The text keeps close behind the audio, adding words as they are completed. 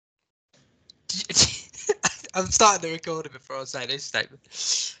I'm starting the recording before I say this statement.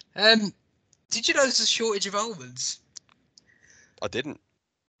 Did you know there's a shortage of almonds? I didn't.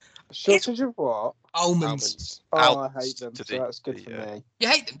 Shortage of what? Almonds. Oh, I hate them, so that's good for me. You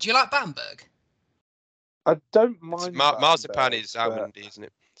hate them? Do you like Bamberg? I don't mind marzipan is but almondy, isn't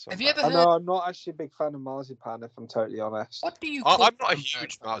it? Have you ever I heard? know I'm not actually a big fan of marzipan, if I'm totally honest. What do you call I'm not a Bamberg,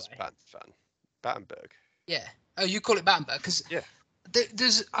 huge by the way? marzipan fan. Battenberg. Yeah. Oh, you call it Bamberg? Because Yeah.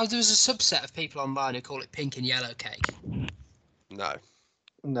 there's a subset of people online who call it pink and yellow cake. No.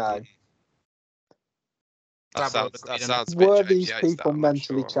 That sounds a bit Were janky. these I used that, people I'm not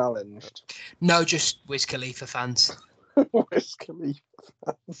mentally sure. challenged? No, just Wiz Khalifa fans. Wiz Khalifa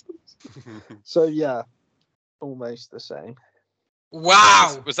fans. So yeah, almost the same.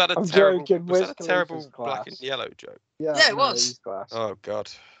 Wow. Was that a I'm terrible? joking, Was Wiz that a terrible Khalifa's black class. and yellow joke? Yeah, it was. He's class. Oh God.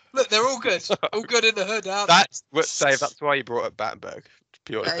 Look, they're all good. All good in the hood, aren't That's what, Dave. That's why you brought up Battenberg.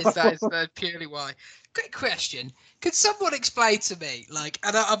 Purely. That is purely why. Quick question. Could someone explain to me, like,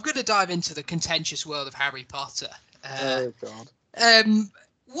 and I'm going to dive into the contentious world of Harry Potter. Oh God.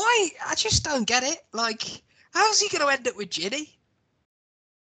 Why? I just don't get it. Like, how's he going to end up with Ginny?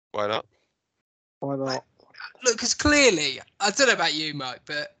 Why not? Why not? Look, because clearly, I don't know about you, Mike,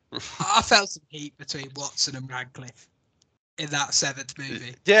 but I felt some heat between Watson and Radcliffe in that 7th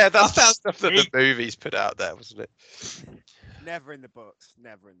movie. Yeah, that's the stuff that the movies put out there, wasn't it? Never in the books.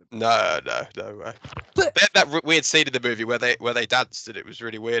 Never in the books. No way. But they had that weird scene in the movie where they danced and it was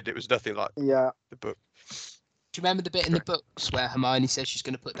really weird. It was nothing like the book. Do you remember the bit in the books where Hermione says she's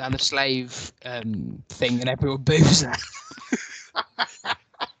going to put down the slave thing and everyone boos her?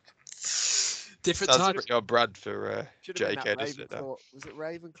 Different That's time. pretty on brand for Should've been JK, that doesn't it? Ravenclaw. Was it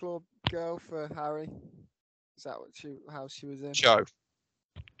Ravenclaw girl for Harry? Is that how she was in? Joe.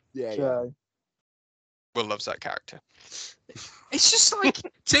 Yeah. Joe. Will loves that character. It's just like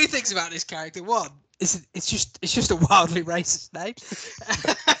two things about this character. One, it's just a wildly racist name.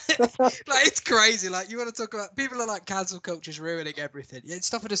 Like, it's crazy. Like, you want to talk about people are like cancel culture's ruining everything. Yeah,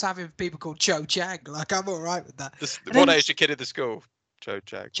 stop us having people called Cho Chang. Like, I'm all right with that. What age your kid in the school? Cho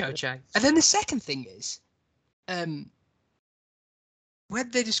Chang. Cho Chang. And then the second thing is, when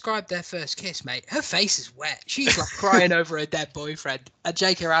they described their first kiss, mate, her face is wet. She's like crying over her dead boyfriend, and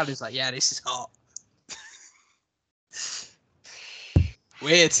J.K. Rowling's like, "Yeah, this is hot."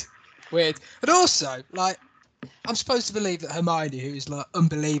 Weird. And also, like, I'm supposed to believe that Hermione, who is like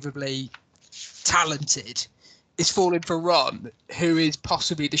unbelievably talented, is falling for Ron, who is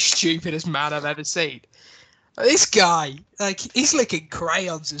possibly the stupidest man I've ever seen. This guy, like, he's licking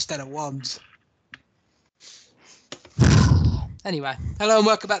crayons instead of wands. Anyway, hello and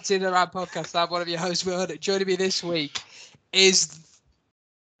welcome back to the Round Podcast. I'm one of your hosts, Will. Joining me this week is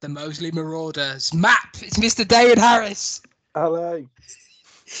the Moseley Marauders map. It's Mr. David Harris. Hello.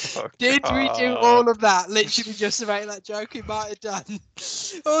 Oh, Did we do all of that? Literally just to make that joke he might have done.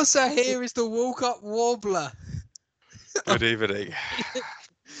 Also here is the Walcott Warbler. Good evening.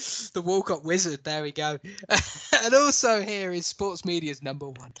 The Walcott Wizard, there we go. And also here is Sports Media's number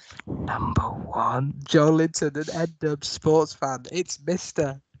one Joel Linton and N-Dub sports fan. It's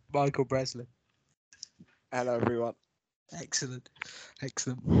Mr. Michael Breslin. Hello, everyone. Excellent.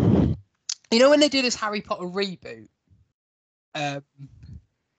 You know when they do this Harry Potter reboot?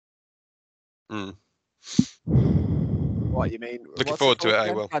 What you mean? Looking forward to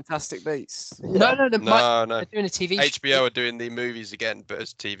it, Will. Fantastic Beasts. No. No. They're doing a TV show. HBO are doing the movies again, but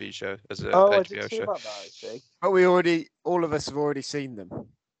as a TV show, as a I HBO didn't see show. about that, actually. But all of us have already seen them.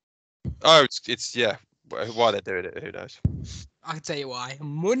 Oh, it's yeah. Why they're doing it, who knows? I can tell you why.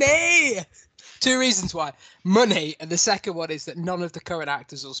 Money! 2 reasons why. Money, and the second one is that none of the current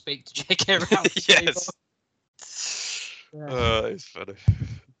actors will speak to J.K. Rowling. Yes. Yeah. Oh, it's funny.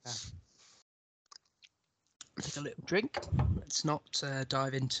 Take a little drink. Let's not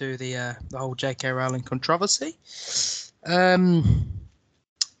dive into the whole J.K. Rowling controversy. Dave,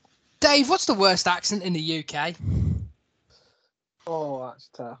 what's the worst accent in the UK? Oh, that's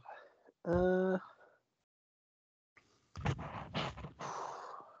tough.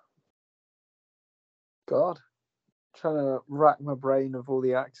 God. Trying to rack my brain of all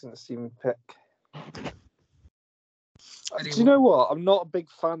the accents to even pick. Do you know what? I'm not a big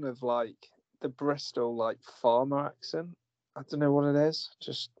fan of, like, the Bristol, like, farmer accent. I don't know what it is.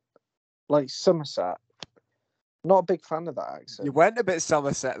 Just, like, Somerset. Not a big fan of that accent. You went a bit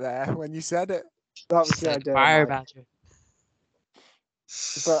Somerset there when you said it. That was the idea. Fire Badger.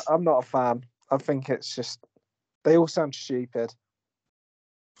 But I'm not a fan. I think it's just... They all sound stupid.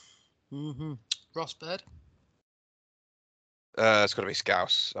 Mm-hmm. Ross Bird? It's got to be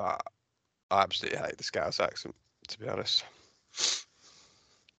Scouse. I absolutely hate the Scouse accent, to be honest.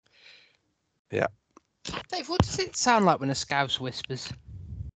 Yeah. Dave, what does it sound like when a Scouse whispers?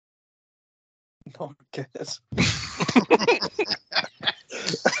 Not good.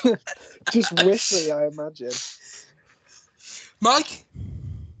 Just whistly, I imagine. Mike?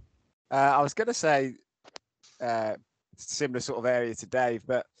 I was going to say similar sort of area to Dave,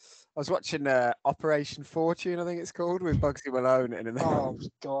 but I was watching Operation Fortune, I think it's called, with Bugsy Malone. Oh,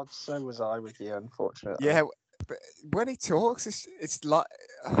 God, so was I with you, unfortunately. Yeah, but when he talks, it's like...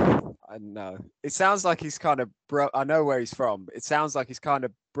 I don't know. It sounds like he's kind of I know where he's from. It sounds like he's kind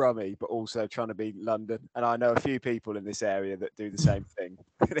of Brummy, but also trying to be London. And I know a few people in this area that do the same thing.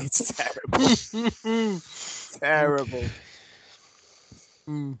 It's terrible. Terrible.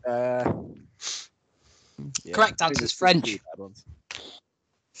 Yeah, Correct answer is French.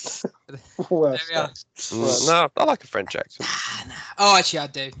 Worst There we are. No, I like a French accent. Oh, actually, I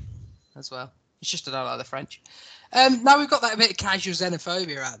do as well. It's just I don't like the French. Now we've got that bit of casual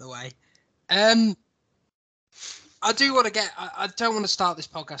xenophobia out of the way. I do want to get. I don't want to start this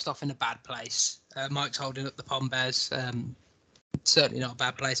podcast off in a bad place. Mike's holding up the Pom Bears. Certainly not a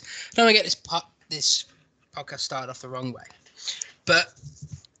bad place. I don't want to get this podcast started off the wrong way. But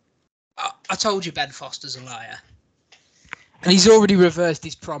I told you Ben Foster's a liar. And he's already reversed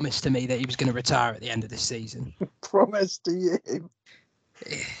his promise to me that he was going to retire at the end of this season. Promise to you.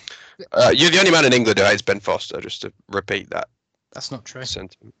 You're the only man in England who hates Ben Foster, just to repeat that. That's not true.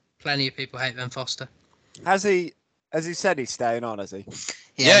 Sentiment. Plenty of people hate Ben Foster. Has he said he's staying on, has he?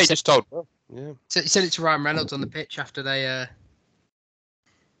 Yeah, he just told. Yeah. So he said it to Ryan Reynolds on the pitch after they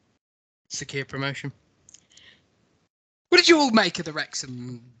secure promotion. What did you all make of the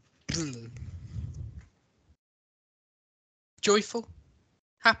Wrexham? Joyful?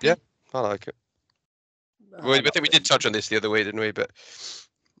 Happy? Yeah, I like it. I think we did touch on this the other week, didn't we? But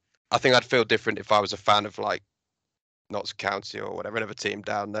I think I'd feel different if I was a fan of like Notts County or whatever, another team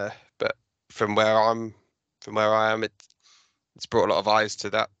down there. But from where I am, it's brought a lot of eyes to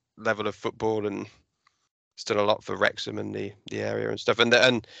that level of football, and it's done a lot for Wrexham and the area and stuff.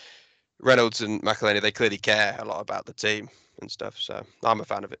 And Reynolds and McElhaney, they clearly care a lot about the team and stuff. So I'm a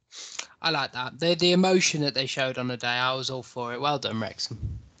fan of it. I like that. The emotion that they showed on the day, I was all for it. Well done, Wrexham.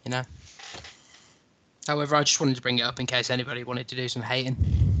 You know. However, I just wanted to bring it up in case anybody wanted to do some hating.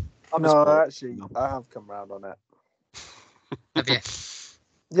 No, actually, I have come round on it. Have you?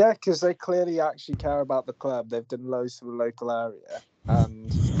 Yeah, because they clearly actually care about the club. They've done loads for the local area,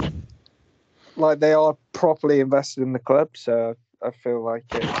 and like they are properly invested in the club. So I feel like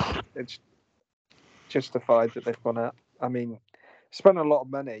it's justified that they've gone out. I mean, spent a lot of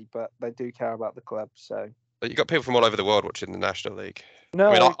money, but they do care about the club. So. But you got people from all over the world watching the National League. No,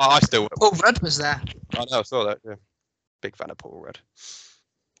 I mean, I still. Paul Rudd was there. I know, I saw that. Yeah. Big fan of Paul Rudd.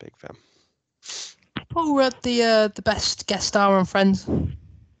 Big fan. Paul Rudd, the best guest star on Friends.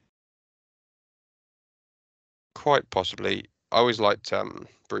 Quite possibly. I always liked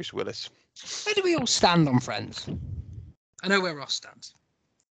Bruce Willis. Where do we all stand on Friends? I know where Ross stands.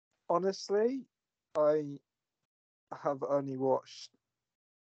 Honestly, I have only watched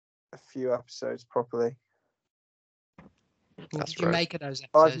a few episodes properly. What did you make of those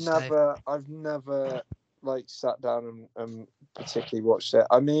episodes? I've never like sat down and particularly watched it.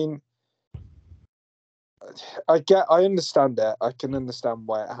 I mean, I understand it. I can understand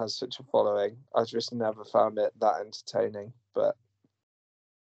why it has such a following. I just never found it that entertaining. But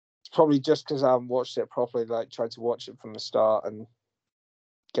it's probably just because I haven't watched it properly. Like, tried to watch it from the start and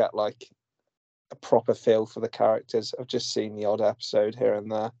get like a proper feel for the characters. I've just seen the odd episode here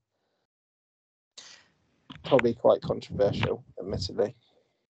and there. Probably quite controversial, admittedly.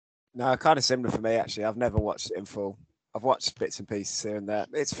 No, kind of similar for me, actually. I've never watched it in full. I've watched bits and pieces here and there.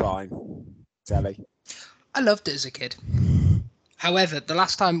 It's fine. Telly. I loved it as a kid. However, the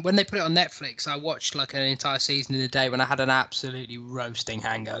last time when they put it on Netflix, I watched like an entire season in a day when I had an absolutely roasting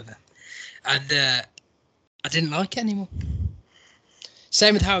hangover. And I didn't like it anymore.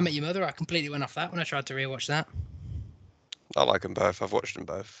 Same with How I Met Your Mother. I completely went off that when I tried to rewatch that. I like them both. I've watched them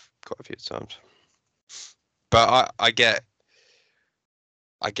both quite a few times. But I get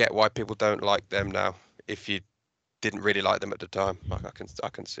why people don't like them now. If you didn't really like them at the time, like I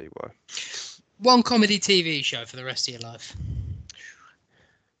can see why. One comedy TV show for the rest of your life.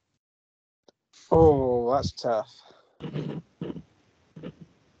 Oh, that's tough. Do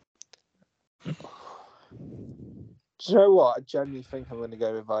you know what? I genuinely think I'm going to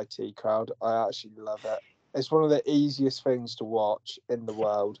go with IT Crowd. I actually love it. It's one of the easiest things to watch in the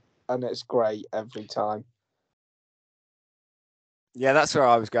world, and it's great every time. Yeah, that's where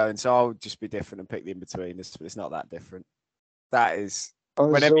I was going. So I'll just be different and pick the in-between. It's not that different. That is...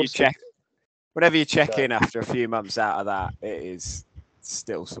 Whenever you check in after a few months out of that, it is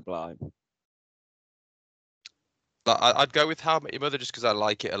still sublime. Like, I'd go with How I Met Your Mother just because I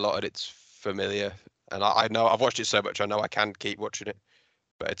like it a lot and it's familiar. And I know I've watched it so much, I know I can keep watching it.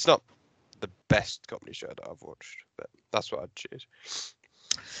 But it's not the best comedy show that I've watched. But that's what I'd choose.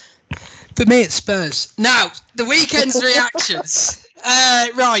 For me, it's Spurs. Now, the weekend's reactions.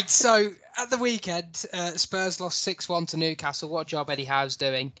 Right, so at the weekend, Spurs lost 6-1 to Newcastle. What job Eddie Howe's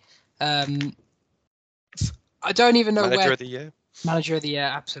doing. I don't even know Manager of the year? Manager of the year,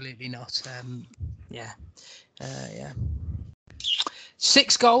 absolutely not. Yeah.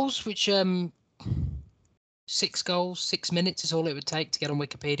 6 goals, which 6 goals, 6 minutes is all it would take to get on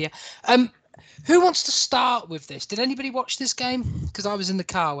Wikipedia. Who wants to start with this? Did anybody watch this game? Because I was in the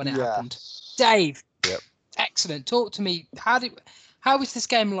car when it happened. Dave. Yep. Excellent. Talk to me. How was this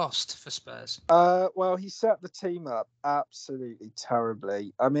game lost for Spurs? Well, he set the team up absolutely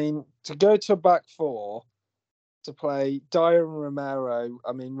terribly. I mean, to go to a back four to play Dyer and Romero.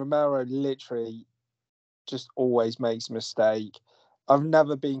 I mean, Romero literally just always makes a mistake. I've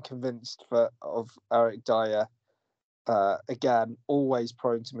never been convinced of Eric Dyer. Again, always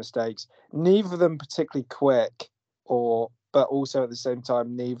prone to mistakes. Neither of them particularly quick, but also at the same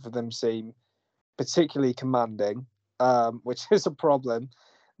time, neither of them seem particularly commanding, which is a problem.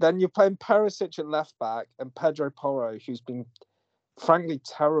 Then you're playing Perisic at left back and Pedro Porro, who's been frankly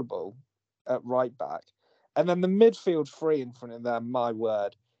terrible at right back. And then the midfield three in front of them, my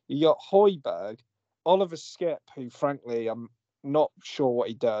word. You got Højbjerg, Oliver Skip, who frankly I'm not sure what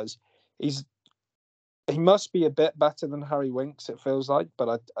he does. He must be a bit better than Harry Winks, it feels like,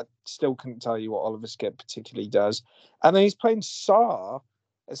 but I still couldn't tell you what Oliver Skip particularly does. And then he's playing Sarr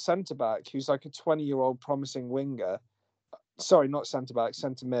as centre-back, who's like a 20-year-old promising winger. Sorry, not centre-back,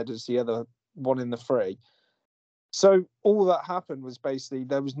 centre-mid is the other one in the three. So all that happened was basically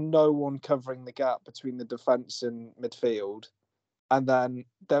there was no one covering the gap between the defence and midfield. And then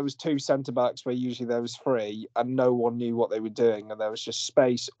there was 2 centre-backs where usually there was 3, and no one knew what they were doing. And there was just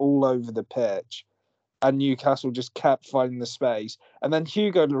space all over the pitch. And Newcastle just kept finding the space. And then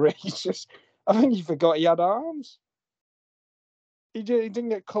Hugo Lloris I think he forgot he had arms. He didn't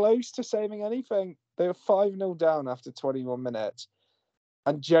get close to saving anything. They were 5-0 down after 21 minutes.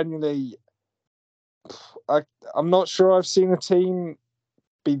 And genuinely, I'm not sure I've seen a team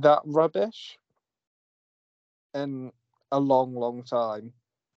be that rubbish in a long, long time.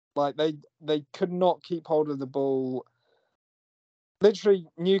 Like, they could not keep hold of the ball. Literally,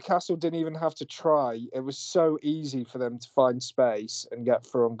 Newcastle didn't even have to try. It was so easy for them to find space and get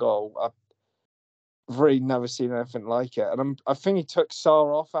through on goal. I've really never seen anything like it. And I think he took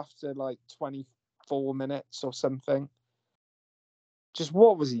Sarr off after like 24 minutes or something. Just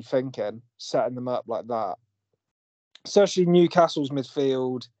what was he thinking, setting them up like that? Especially Newcastle's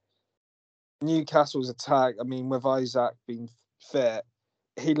midfield, Newcastle's attack. I mean, with Isaac being fit,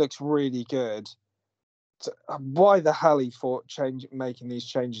 he looks really good. Why the hell he thought making these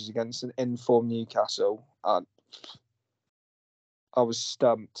changes against an in-form Newcastle? I was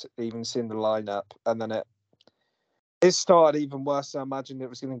stumped even seeing the lineup, and then it started even worse than I imagined it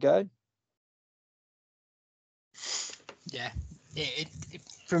was going to go. Yeah,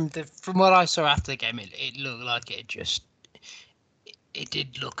 from what I saw after the game, it looked like it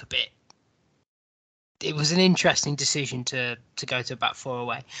did look a bit. It was an interesting decision to go to back four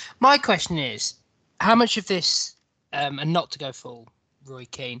away. My question is, how much of this, and not to go full Roy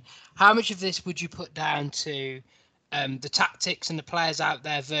Keane, how much of this would you put down to the tactics and the players out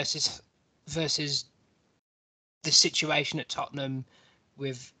there versus the situation at Tottenham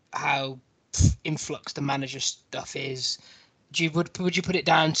with how influx the manager stuff is? Would you put it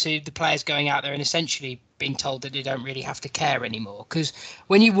down to the players going out there and essentially being told that they don't really have to care anymore? Because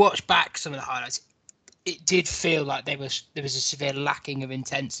when you watch back some of the highlights, it did feel like there was a severe lacking of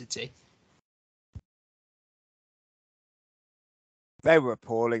intensity. They were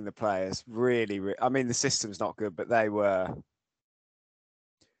appalling, the players. Really. I mean, the system's not good, but they were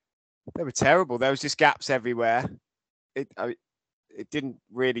terrible. There was just gaps everywhere. It didn't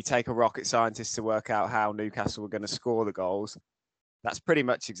really take a rocket scientist to work out how Newcastle were going to score the goals. That's pretty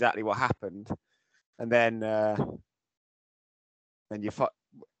much exactly what happened. And then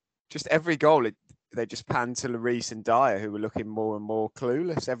just every goal, they just panned to Lloris and Dyer, who were looking more and more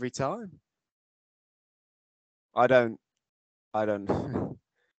clueless every time. I don't.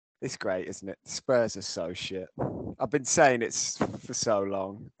 It's great, isn't it? The Spurs are so shit. I've been saying it for so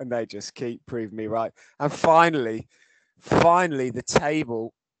long, and they just keep proving me right. And finally, the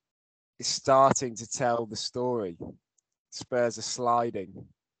table is starting to tell the story. Spurs are sliding.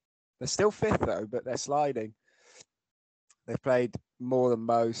 They're still 5th, though, but they're sliding. They've played more than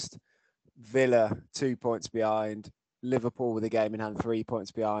most. Villa, 2 points behind. Liverpool with a game in hand, 3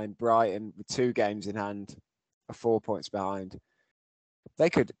 points behind. Brighton with 2 games in hand, are 4 points behind. They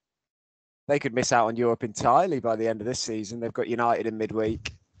could miss out on Europe entirely by the end of this season. They've got United in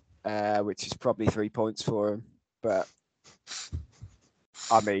midweek, which is probably 3 points for them. But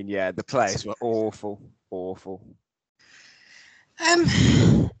I mean, yeah, the players were awful.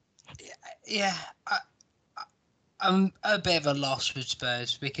 Yeah, I'm a bit of a loss with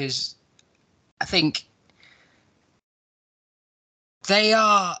Spurs because I think they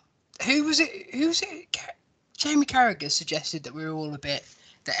are. Who was it? Jamie Carragher suggested that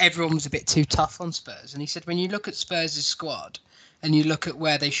that everyone was a bit too tough on Spurs, and he said when you look at Spurs' squad and you look at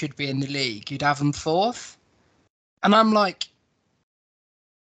where they should be in the league, you'd have them fourth. And I'm like,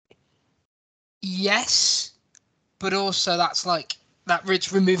 yes, but also that's like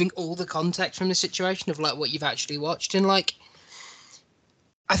it's removing all the context from the situation of like what you've actually watched. And like,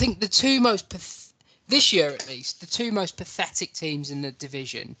 I think the two most this year at least, the two most pathetic teams in the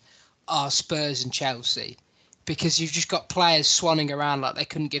division are Spurs and Chelsea, because you've just got players swanning around like they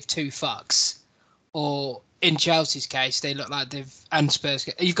couldn't give two fucks. Or in Chelsea's case, they look like and Spurs.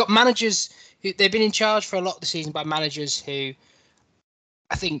 You've got managers they've been in charge for a lot of the season by managers who,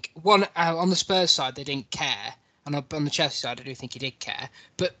 I think, one on the Spurs side they didn't care, and on the Chelsea side I do think he did care.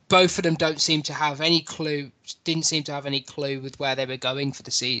 But both of them didn't seem to have any clue with where they were going for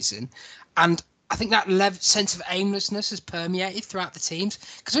the season, and I think that sense of aimlessness has permeated throughout the teams.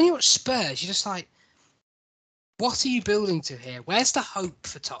 Because when you watch Spurs, you're just like, what are you building to here? Where's the hope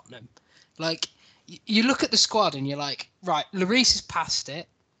for Tottenham? Like, you look at the squad and you're like, right, Lloris has passed it.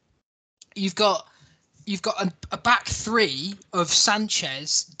 You've got a back three of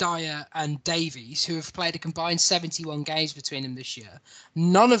Sanchez, Dyer, and Davies, who have played a combined 71 games between them this year.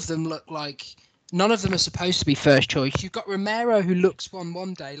 None of them are supposed to be first choice. You've got Romero, who looks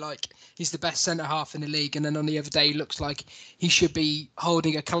one day like he's the best centre half in the league, and then on the other day he looks like he should be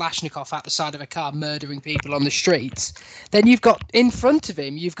holding a Kalashnikov out the side of a car, murdering people on the streets. Then you've got in front of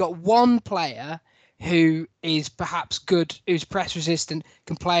him, you've got one player who is perhaps good, who's press resistant,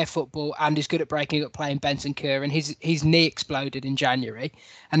 can play a football, and is good at breaking up playing Bentancur, and his knee exploded in January,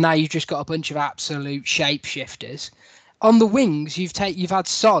 and now you've just got a bunch of absolute shapeshifters. On the wings, you've had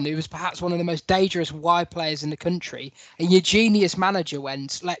Son, who was perhaps one of the most dangerous wide players in the country, and your genius manager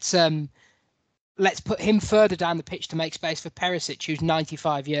went, let's put him further down the pitch to make space for Perisic, who's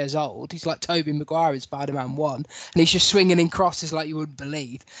 95 years old. He's like Tobey Maguire in Spider-Man 1, and he's just swinging in crosses like you wouldn't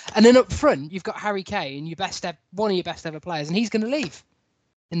believe. And then up front, you've got Harry Kane, one of your best ever players, and he's going to leave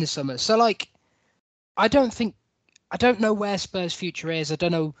in the summer. So, like, I don't know where Spurs' future is. I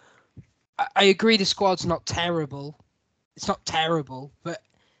don't know. I agree the squad's not terrible. It's not terrible, but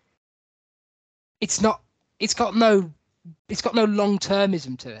it's got no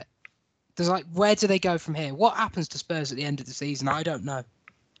long-termism to it. There's like, where do they go from here? What happens to Spurs at the end of the season? I don't know.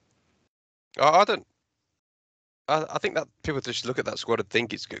 I think that people just look at that squad and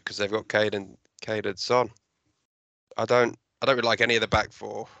think it's good because they've got Kane and Son. I don't really like any of the back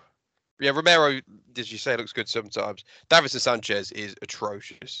four. Yeah, Romero, as you say, looks good sometimes. Davinson Sanchez is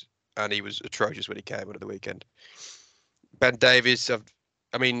atrocious, and he was atrocious when he came on at the weekend. Ben Davies,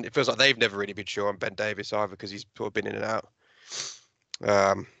 I mean, it feels like they've never really been sure on Ben Davies either because he's sort of been in and out.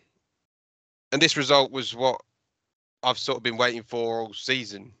 And this result was what I've sort of been waiting for all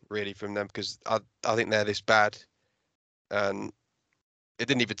season, really, from them, because I think they're this bad. And it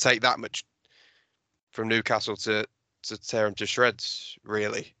didn't even take that much from Newcastle to tear them to shreds,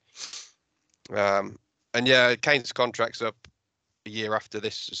 really. And yeah, Kane's contract's up a year after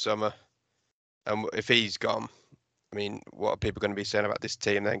this summer. And if he's gone, I mean, what are people going to be saying about this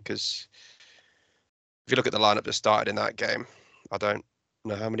team then? Because if you look at the lineup that started in that game, I don't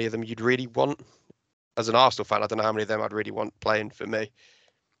know how many of them you'd really want. As an Arsenal fan, I don't know how many of them I'd really want playing for me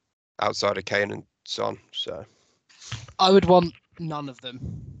outside of Kane and Son. So I would want none of them.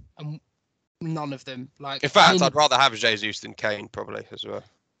 None of them. Like, in fact, I'd rather have Jesus than Kane probably as well.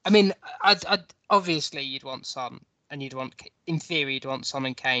 I mean, I'd obviously you'd want Son, and in theory you'd want Son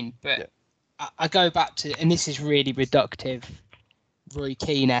and Kane, but yeah. I go back to, and this is really reductive, Roy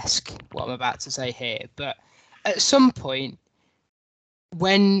Keane-esque, what I'm about to say here, but at some point,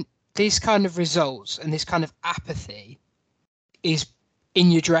 when this kind of results and this kind of apathy is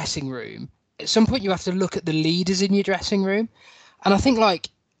in your dressing room, at some point you have to look at the leaders in your dressing room. And I think like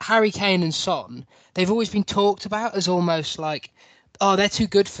Harry Kane and Son, they've always been talked about as almost like, oh, they're too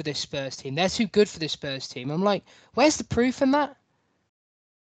good for this Spurs team. They're too good for this Spurs team. I'm like, where's the proof in that?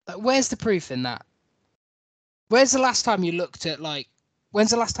 Like, where's the proof in that? When's the last time you looked at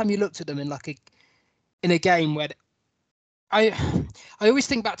them in like in a game where I always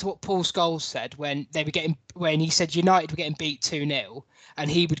think back to what Paul Scholes said when he said United were getting beat 2-0, and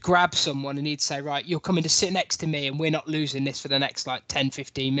he would grab someone and he'd say, right, you're coming to sit next to me and we're not losing this for the next like 10,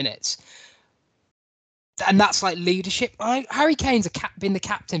 15 minutes. And that's like leadership. Harry Kane's been the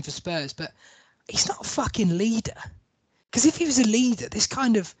captain for Spurs, but he's not a fucking leader. Because if he was a leader, this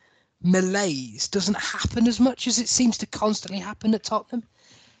kind of malaise doesn't happen as much as it seems to constantly happen at Tottenham.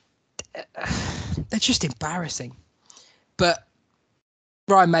 They're just embarrassing. But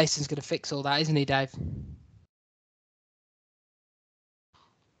Ryan Mason's going to fix all that, isn't he, Dave?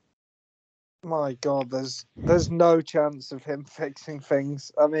 My God, there's no chance of him fixing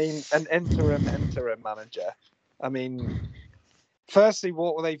things. I mean, an interim manager. I mean, firstly,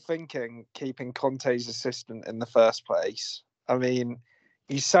 what were they thinking keeping Conte's assistant in the first place? I mean,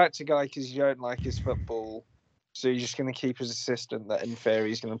 you sacked a guy because you don't like his football, so you're just going to keep his assistant that in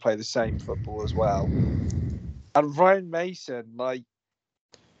theory is going to play the same football as well. And Ryan Mason, like,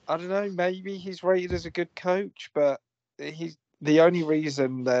 I don't know, maybe he's rated as a good coach, but he's the only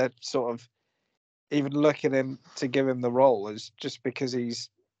reason they're sort of even looking him to give him the role is just because he's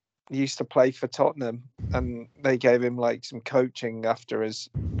used to play for Tottenham and they gave him like some coaching after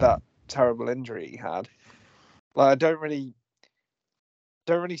that terrible injury he had. Like, I don't really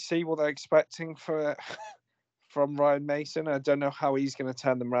see what they're expecting from Ryan Mason. I don't know how he's going to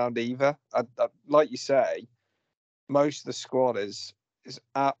turn them around either. I, like you say, most of the squad is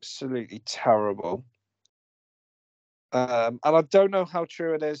absolutely terrible. And I don't know how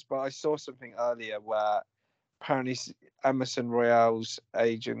true it is, but I saw something earlier where apparently Emerson Royale's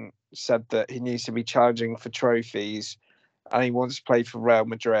agent said that he needs to be challenging for trophies and he wants to play for Real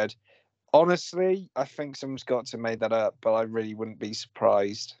Madrid. Honestly, I think someone's got to make that up, but I really wouldn't be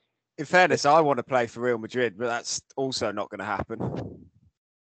surprised. In fairness, I want to play for Real Madrid, but that's also not going to happen.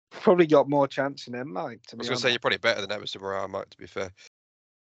 Probably got more chance than him, Mike. I was going to say you're probably better than Emerson Royale, Mike, to be fair.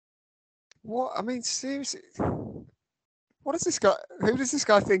 What? I mean, seriously, what is this guy? Who does this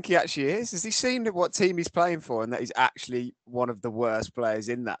guy think he actually is? Has he seen what team he's playing for and that he's actually one of the worst players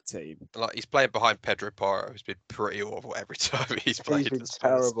in that team? Like, he's playing behind Pedro Porro, who's been pretty awful every time he's played. He's been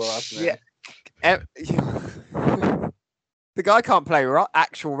terrible, hasn't he? Yeah. The guy can't play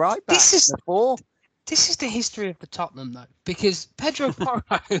actual right back. This is the history of the Tottenham, though, because Pedro Porro,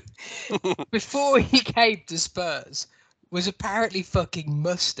 before he came to Spurs, was apparently fucking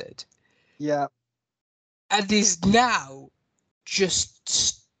mustard. Yeah. And is now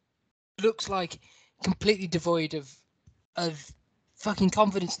just looks like completely devoid of fucking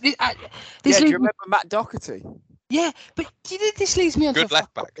confidence. Do you remember Matt Doherty? Yeah, but this leads me on good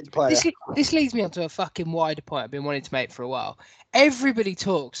left back. This leads me on to a fucking wider point I've been wanting to make for a while. Everybody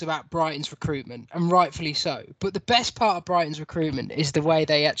talks about Brighton's recruitment, and rightfully so. But the best part of Brighton's recruitment is the way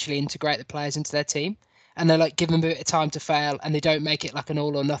they actually integrate the players into their team. And they like give them a bit of time to fail, and they don't make it like an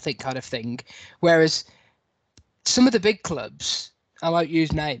all or nothing kind of thing. Whereas some of the big clubs, I won't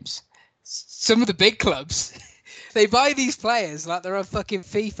use names, some of the big clubs, they buy these players like they're a fucking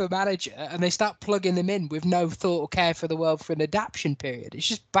FIFA manager and they start plugging them in with no thought or care for the world for an adaptation period. It's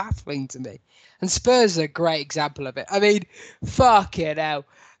just baffling to me. And Spurs are a great example of it. I mean, fucking hell.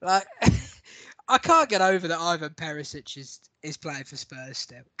 Like, I can't get over that Ivan Perisic is playing for Spurs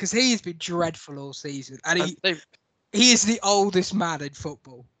still because he's been dreadful all season. And he is the oldest man in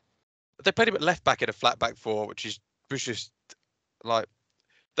football. They played him at left back in a flat back four, which was just like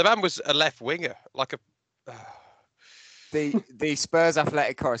the man was a left winger, like a. The Spurs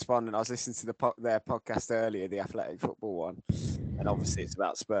athletic correspondent, I was listening to their podcast earlier, the Athletic Football one, and obviously it's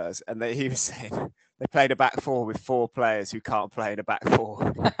about Spurs, and he was saying they played a back four with 4 players who can't play in a back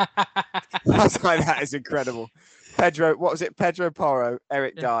four. I was like, that is incredible. Pedro Porro,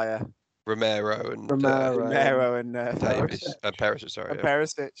 Eric Dyer, Romero and Davis, Perisic, sorry. And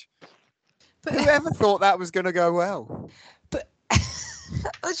Perisic. But whoever thought that was going to go well? But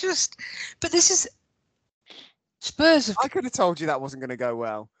this is Spurs. I could have told you that wasn't going to go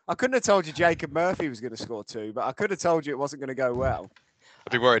well. I couldn't have told you Jacob Murphy was going to score 2, but I could have told you it wasn't going to go well.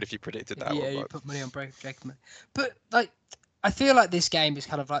 I'd be worried if you predicted that. Yeah, you put money on Jacob Murphy. But like, I feel like this game is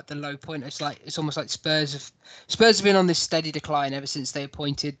kind of like the low point. It's almost like Spurs have been on this steady decline ever since they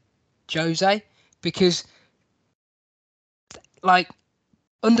appointed Jose, because like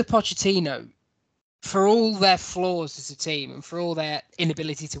under Pochettino, for all their flaws as a team and for all their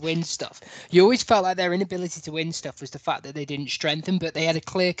inability to win stuff, you always felt like their inability to win stuff was the fact that they didn't strengthen, but they had a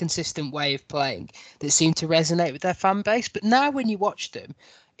clear, consistent way of playing that seemed to resonate with their fan base. But now when you watch them,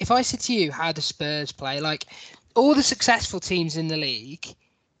 if I said to you, how do Spurs play? Like all the successful teams in the league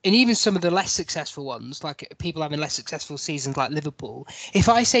and even some of the less successful ones, like people having less successful seasons like Liverpool, if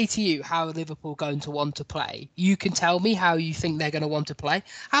I say to you how are Liverpool going to want to play, you can tell me how you think they're going to want to play.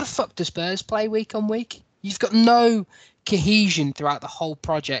 How the fuck do Spurs play week on week? You've got no cohesion throughout the whole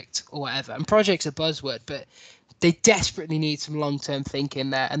project or whatever. And project's a buzzword, but they desperately need some long-term thinking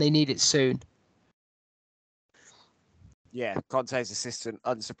there, and they need it soon. Yeah, Conte's assistant,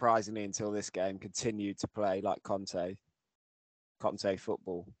 unsurprisingly until this game, continued to play like Conte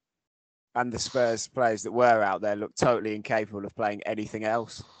football. And the Spurs players that were out there looked totally incapable of playing anything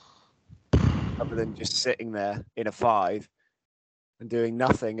else other than just sitting there in a 5 and doing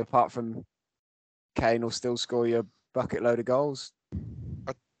nothing apart from Kane will still score you a bucket load of goals.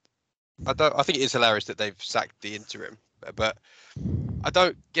 I think it is hilarious that they've sacked the interim, but I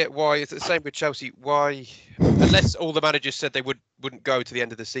don't get why. It's the same with Chelsea. Why, unless all the managers said they wouldn't go to the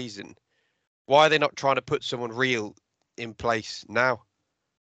end of the season, why are they not trying to put someone real in place now?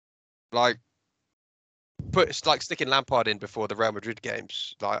 Like sticking Lampard in before the Real Madrid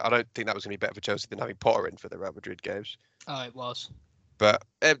games. Like, I don't think that was going to be better for Chelsea than having Potter in for the Real Madrid games. Oh, it was. But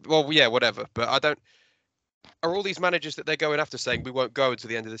well, yeah, whatever. But I don't. Are all these managers that they're going after saying we won't go until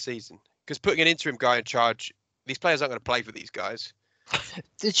the end of the season? Because putting an interim guy in charge, these players aren't going to play for these guys.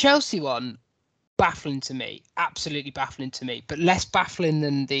 The Chelsea one, baffling to me, absolutely baffling to me, but less baffling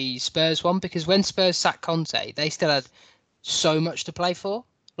than the Spurs one, because when Spurs sacked Conte, they still had so much to play for.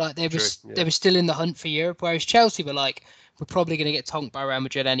 Like they were still in the hunt for Europe, whereas Chelsea were like, we're probably going to get tonked by Real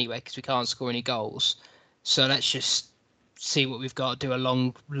Madrid anyway because we can't score any goals. So let's just see what we've got, do a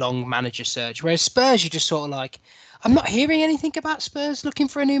long manager search. Whereas Spurs, you're just sort of like, I'm not hearing anything about Spurs looking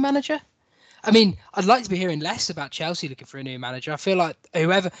for a new manager. I mean, I'd like to be hearing less about Chelsea looking for a new manager. I feel like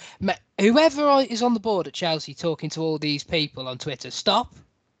whoever is on the board at Chelsea talking to all these people on Twitter, stop.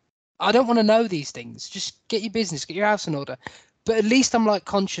 I don't want to know these things. Just get your business, get your house in order. But at least I'm like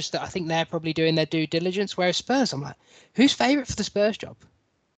conscious that I think they're probably doing their due diligence. Whereas Spurs, I'm like, who's favourite for the Spurs job?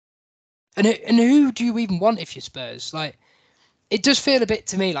 And who do you even want if you're Spurs? Like, it does feel a bit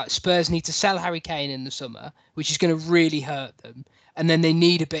to me like Spurs need to sell Harry Kane in the summer, which is going to really hurt them. And then they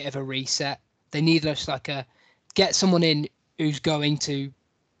need a bit of a reset. They need just like get someone in who's going to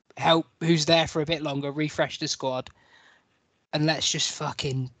help, who's there for a bit longer, refresh the squad. And let's just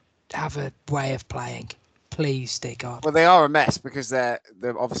fucking have a way of playing. Please, dear God. Well, they are a mess because they're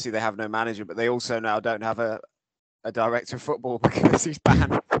obviously they have no manager, but they also now don't have a director of football because he's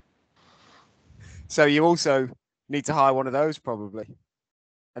banned. So you also need to hire one of those probably.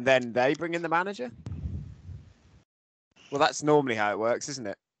 And then they bring in the manager? Well, that's normally how it works, isn't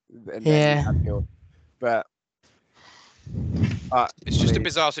it? And yeah. But it's just a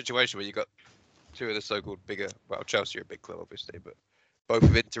bizarre situation where you got two of the so-called bigger, well, Chelsea are a big club, obviously, but both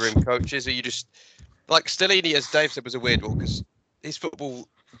of interim coaches. Are you just like Stellini, as Dave said, was a weird one because his football,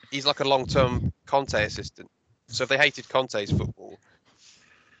 he's like a long-term Conte assistant. So if they hated Conte's football,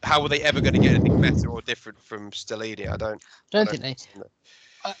 how were they ever going to get anything better or different from Stellini? I don't think they.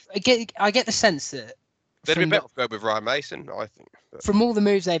 I get the sense that they'd be better to go with Ryan Mason, I think. But from all the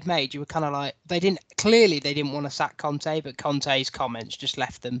moves they've made, you were kind of like they didn't want to sack Conte, but Conte's comments just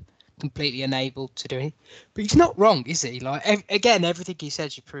left them completely unable to do it. But he's not wrong, is he? Like again, everything he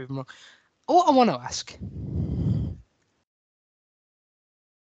says, you prove him wrong. What I want to ask: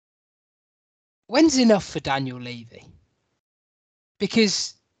 when's enough for Daniel Levy?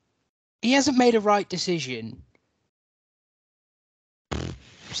 Because he hasn't made a right decision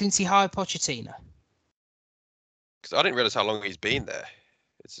since he hired Pochettino. Because I didn't realise how long he's been there.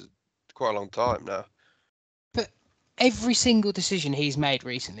 It's quite a long time now. But every single decision he's made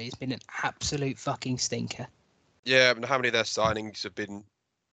recently has been an absolute fucking stinker. Yeah, but how many of their signings have been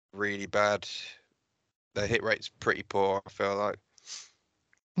really bad? Their hit rate's pretty poor, I feel like.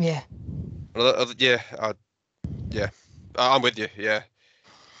 Yeah. I'm with you, yeah.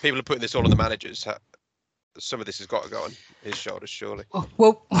 People are putting this all on the managers. Some of this has got to go on his shoulders, surely.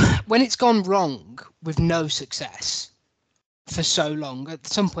 Well, when it's gone wrong with no success for so long, at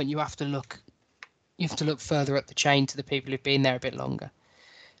some point you have to look further up the chain to the people who've been there a bit longer.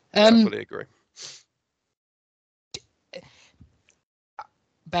 I fully agree.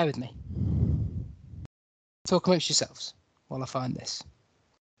 Bear with me. Talk amongst yourselves while I find this.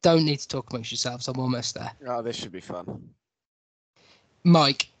 Don't need to talk amongst yourselves. I'm almost there. Oh, this should be fun.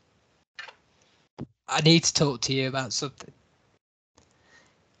 Mike, I need to talk to you about something.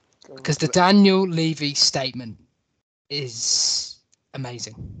 Because the Daniel Levy statement is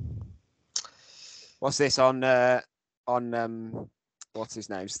amazing. What's this on what's his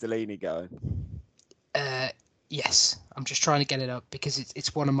name? Stellini going? Yes, I'm just trying to get it up because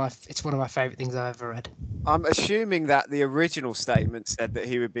it's one of my favourite things I've ever read. I'm assuming that the original statement said that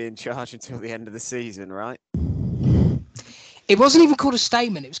he would be in charge until the end of the season, right? It wasn't even called a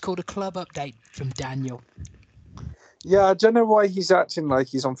statement. It was called a club update from Daniel. Yeah, I don't know why he's acting like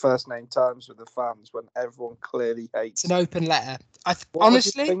he's on first name terms with the fans when everyone clearly hates It's an him. open letter. What was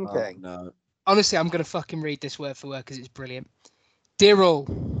he Honestly, thinking? No. honestly, I'm going to fucking read this word for word because it's brilliant. Dear all,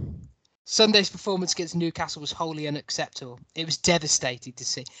 Sunday's performance against Newcastle was wholly unacceptable. It was devastating to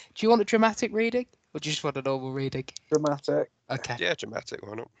see. Do you want a dramatic reading or do you just want a normal reading? Dramatic. Okay. Yeah, dramatic.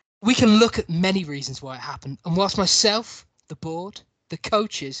 Why not? We can look at many reasons why it happened, and whilst myself, the board, the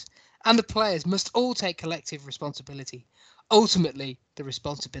coaches, and the players must all take collective responsibility, ultimately the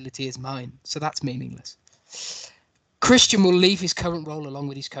responsibility is mine, so that's meaningless. Christian will leave his current role along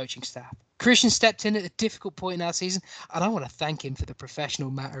with his coaching staff. Christian stepped in at a difficult point in our season, and I want to thank him for the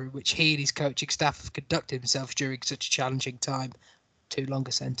professional manner in which he and his coaching staff have conducted themselves during such a challenging time. Too long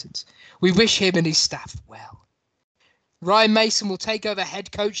a sentence. We wish him and his staff well. Ryan Mason will take over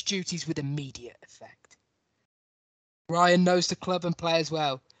head coach duties with immediate effect. Ryan knows the club and players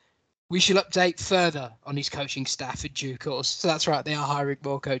well. We shall update further on his coaching staff in due course. So that's right, they are hiring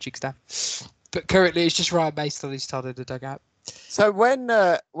more coaching staff. But currently it's just Ryan Mason on his Todd in the dugout. So when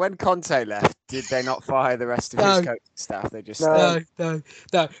Conte left, did they not fire the rest of his No. coaching staff? They just No. No.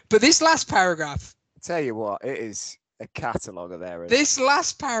 But this last paragraph, tell you what, it is a catalogue of errors. this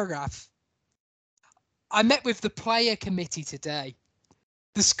last paragraph, I met with the player committee today.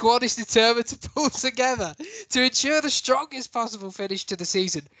 The squad is determined to pull together to ensure the strongest possible finish to the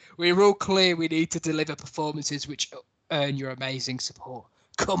season. We're all clear we need to deliver performances which earn your amazing support.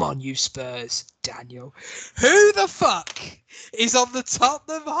 Come on, you Spurs, Daniel. Who the fuck is on the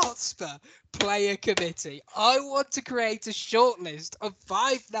Tottenham Hotspur player committee? I want to create a shortlist of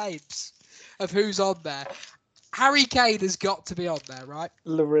 5 names of who's on there. Harry Kane has got to be on there, right?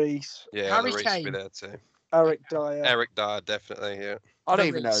 Lloris, Yeah, Harry Lloris will Kane. be there too. Eric Dyer. Eric Dyer, definitely. Yeah. I don't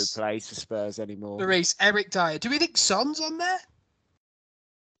even know who Lloris. plays for Spurs anymore. Lloris, Eric Dyer. Do we think Son's on there?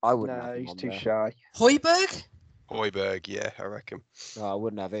 I wouldn't No, have him he's on too there. shy. Højbjerg? Højbjerg, yeah, I reckon. No, I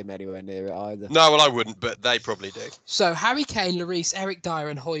wouldn't have him anywhere near it either. No, well, I wouldn't, but they probably do. So Harry Kane, Lloris, Eric Dyer,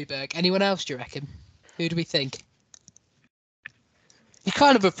 and Højbjerg. Anyone else? Do you reckon? Who do we think? You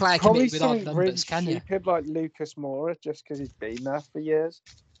kind of a player Probably committee with odd something really numbers, can you? stupid like Lucas Moura, just because he's been there for years.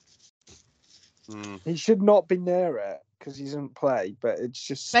 He should not be near it because he doesn't play, but it's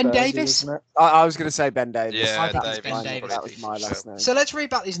just Ben Spursy, Davis? isn't it? I was going to say Ben Davis. Yeah, I think that it's was Ben my- Davis. That was my last name. So let's read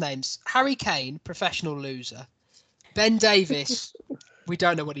back these names. Harry Kane, professional loser. Ben Davis, we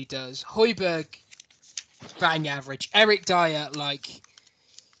don't know what he does. Højbjerg, bang average. Eric Dyer, like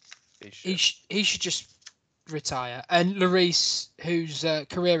he should just retire. And Lloris, whose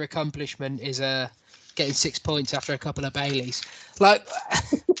career accomplishment is getting 6 points after a couple of Baileys. Like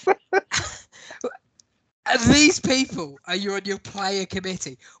these people are you on your player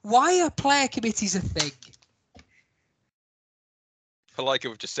committee. Why are player committees a thing? I like it.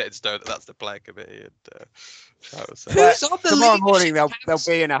 We've just set in stone that that's the player committee. And Who's on the Tomorrow morning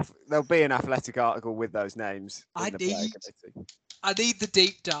leadership there'll be an athletic article with those names in the player committee. I need the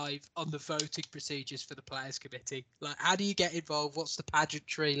deep dive on the voting procedures for the players committee. Like, how do you get involved? What's the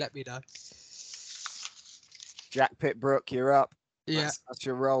pageantry? Let me know. Jack Pittbrook, you're up. Yeah. That's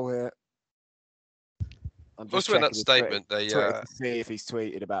your role here. I'm just Also in that checking his Twitter- statement, they Twitter to see if he's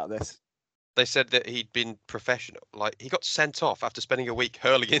tweeted about this. they said that he'd been professional. Like, he got sent off after spending a week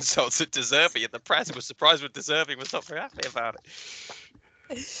hurling insults at Deserving, and the press was surprised when Deserving was not very happy about it.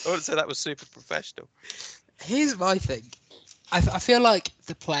 I wouldn't say that was super professional. Here's my thing. I feel like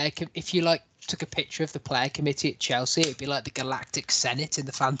the player, if you like took a picture of the player committee at Chelsea, it'd be like the Galactic Senate in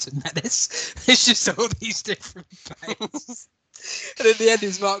the Phantom Menace. It's just all these different players. And at the end,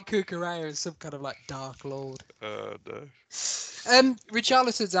 it's Mark Cucurella as some kind of like Dark Lord. Oh, no.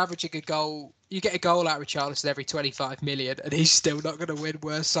 Richarlison's averaging a goal. You get a goal out of Richarlison every 25 million, and he's still not going to win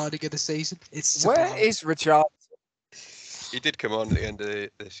worst signing of the season. It's Where sublime. is Richard? He did come on at the end of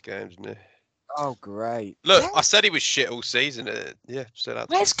this game, didn't he? Oh, great. Look, Yeah. I said he was shit all season. Yeah, so that's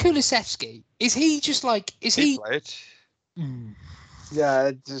Where's Kulusevski? Is he just like? Is he? played. Hmm.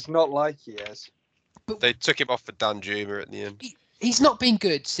 Yeah, it's not like he is. They took him off for Dan Juma at the end. He's not been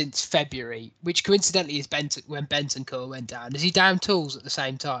good since February, which coincidentally is when Bentancur went down. Is he down tools at the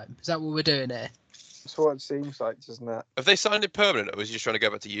same time? Is that what we're doing here? That's what it seems like, doesn't it? Have they signed him permanent, or was he just trying to go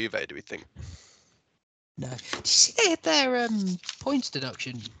back to Juve, do we think? No. Did you see they had their points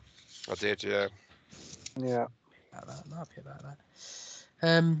deduction? I did, yeah. Yeah. I'm happy about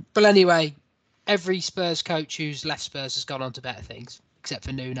that. But anyway, every Spurs coach who's left Spurs has gone on to better things, except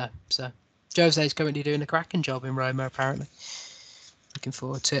for Nuno. So Jose's currently doing a cracking job in Roma, apparently. Looking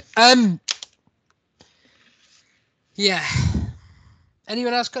forward to it. Yeah.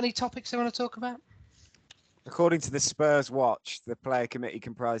 Anyone else got any topics they want to talk about? According to the Spurs Watch, the player committee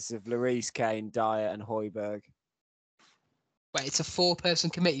comprises of Lloris, Kane, Dyer, and Højbjerg. Wait, it's a 4-person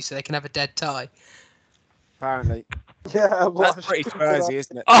committee, so they can have a dead tie. Apparently, Yeah, that's pretty Spursy,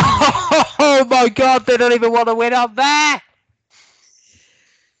 isn't it? Oh my God! They don't even want to win up there.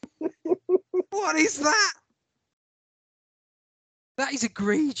 What is that? That is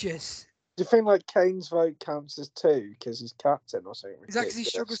egregious. Do you think like Kane's vote counts as 2 because he's captain or something? Is that because he ridiculous?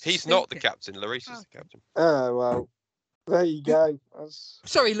 struggles to He's speak not the it? captain. Lloris is the captain. Oh well, there you go.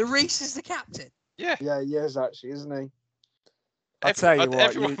 Sorry, Lloris is the captain. Yeah. Yeah, he is actually, isn't he? I'll tell you what,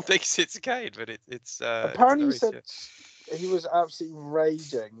 Everyone thinks it's Kane, but it's Apparently, he Lloris, said he was absolutely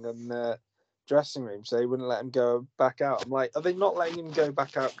raging in the dressing room, so they wouldn't let him go back out. I'm like, are they not letting him go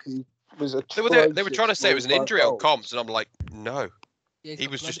back out because he was They were trying to say it was an injury on comms, and I'm like, no. Yeah, He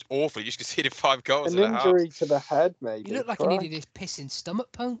was just awful. He just conceded 5 goals. An injury to the head, maybe. He looked like he needed his pissing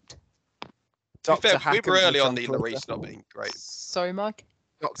stomach pumped. To be fair, we were early Hackenbush on the Twitter. Lloris not being great. Sorry, Mike.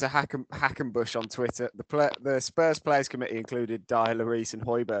 Dr. Hackenbush on Twitter. The Spurs Players Committee included Dyer, Lloris, and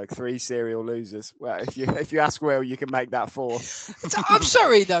Højbjerg, 3 serial losers. Well, if you ask Will, you can make that 4. I'm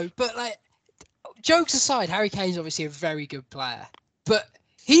sorry though, but like, jokes aside, Harry Kane's obviously a very good player, but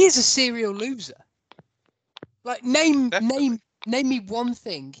he is a serial loser. Like, name me one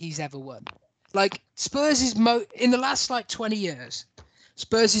thing he's ever won. Like, Spurs is in the last like 20 years,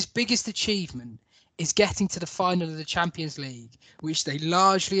 Spurs' biggest achievement is getting to the final of the Champions League, which they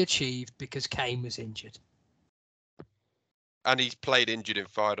largely achieved because Kane was injured. And he's played injured in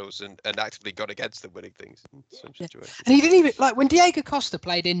finals and actively gone against them winning things in some situations. And he didn't even, like, when Diego Costa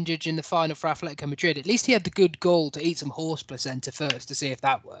played injured in the final for Atletico Madrid, at least he had the good goal to eat some horse placenta first to see if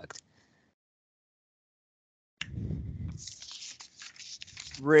that worked.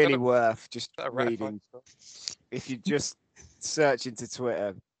 Really worth just Is that a rat reading. fight? If you just search into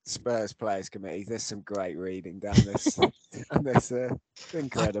Twitter, Spurs Players Committee, there's some great reading down this. And this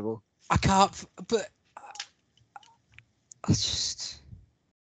incredible. I can't, but I just.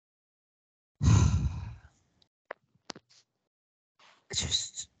 I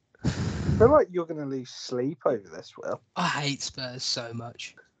feel like you're going to lose sleep over this, Will. I hate Spurs so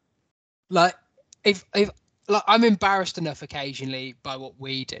much. Like, if like, I'm embarrassed enough occasionally by what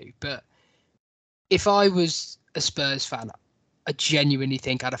we do, but if I was a Spurs fan, I genuinely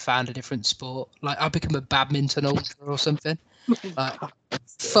think I'd have found a different sport. Like, I'd become a badminton ultra or something. Like,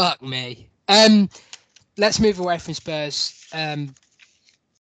 fuck me. Let's move away from Spurs.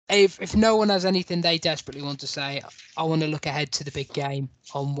 If no one has anything they desperately want to say, I want to look ahead to the big game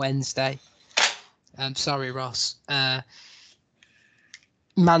on Wednesday. Sorry, Ross.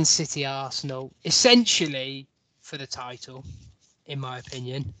 Man City, Arsenal, essentially for the title, in my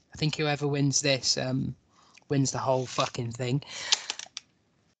opinion. I think whoever wins this wins the whole fucking thing.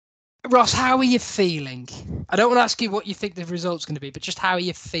 Ross, how are you feeling? I don't want to ask you what you think the result's going to be, but just how are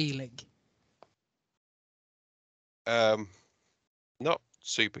you feeling? Not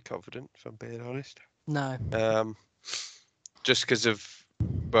super confident, if I'm being honest. No. Just because of,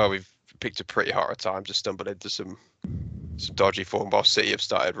 well, we've picked a pretty hard time to stumble into some dodgy form while City have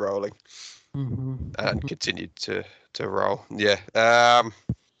started rolling and continued to roll. Yeah.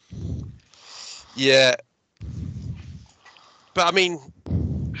 Yeah. But I mean,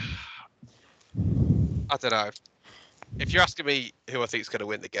 I don't know. If you're asking me who I think is going to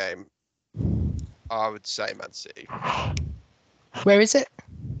win the game, I would say Man City. Where is it?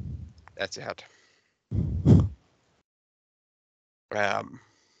 Etihad.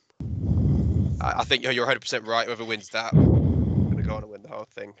 I think you're 100% right. Whoever wins that, going to go on and win the whole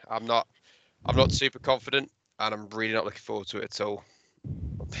thing. I'm not super confident, and I'm really not looking forward to it at all.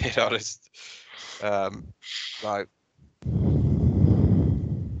 I'm being honest. Like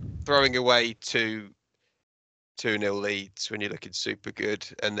throwing away 2-0 leads when you're looking super good,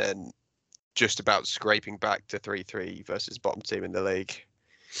 and then just about scraping back to 3-3 versus bottom team in the league.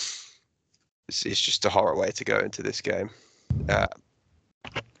 It's just a horror way to go into this game.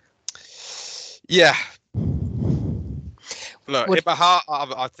 Yeah. Look, in my heart,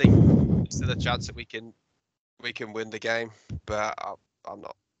 I think there's still a chance that we can win the game, but I'm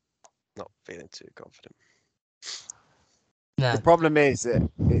not feeling too confident. No. The problem is that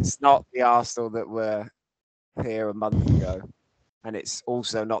it's not the Arsenal that were here a month ago, and it's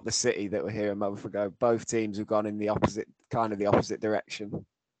also not the City that were here a month ago. Both teams have gone in the opposite direction.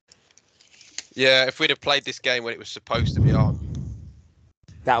 Yeah, if we'd have played this game when it was supposed to be on,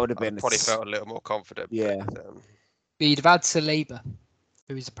 that would have been probably felt a little more confident. Yeah. But you'd have had Saliba,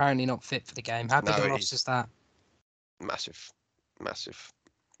 who is apparently not fit for the game. How big No, a it loss is. is that? Massive.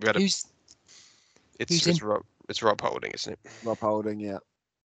 We had Who's it's in? Rob Holding, isn't it? Rob Holding, yeah.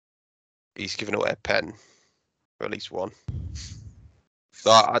 He's given away a pen, or at least one.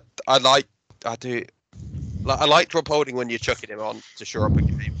 So I like Rob Holding when you're chucking him on to shore up a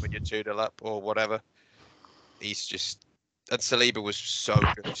game when you're 2-0 up or whatever. He's just, and Saliba was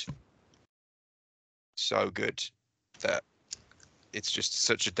so good that it's just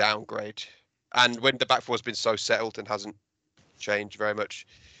such a downgrade. And when the back four's been so settled and hasn't changed very much,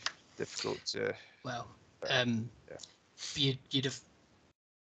 difficult to. Well, yeah. you'd have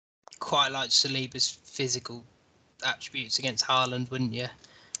quite liked Saliba's physical attributes against Haaland, wouldn't you?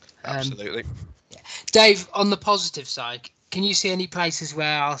 Absolutely. Dave, on the positive side, can you see any places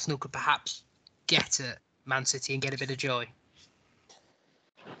where Arsenal could perhaps get at Man City and get a bit of joy?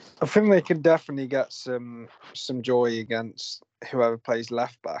 I think they could definitely get some joy against whoever plays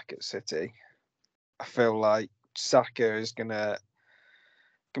left back at City. I feel like Saka is gonna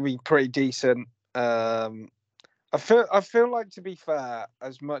be pretty decent. I feel like, to be fair,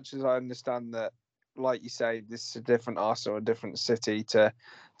 as much as I understand that, like you say, this is a different Arsenal, a different City to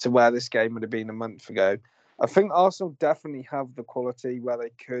where this game would have been a month ago. I think Arsenal definitely have the quality where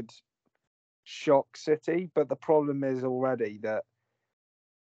they could shock City, but the problem is already that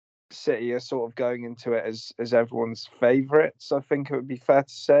City are sort of going into it as everyone's favourites. I think it would be fair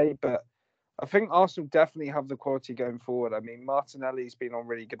to say, but I think Arsenal definitely have the quality going forward. I mean, Martinelli's been on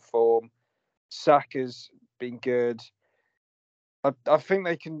really good form. Saka's been good. I think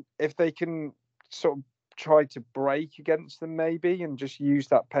they can, if they can sort of try to break against them maybe and just use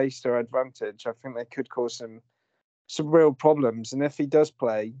that pace to their advantage, I think they could cause some real problems. And if he does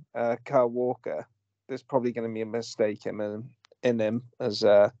play Kyle Walker, there's probably going to be a mistake in him as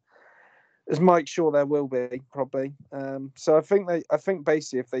Mike sure there will be probably. So I think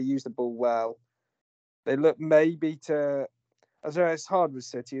basically if they use the ball well, they look maybe to. As I know, it's hard with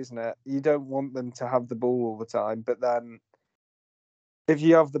City, isn't it? You don't want them to have the ball all the time, but then if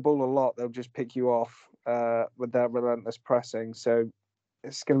you have the ball a lot, they'll just pick you off with their relentless pressing. So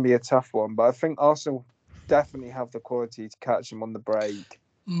it's going to be a tough one. But I think Arsenal definitely have the quality to catch them on the break.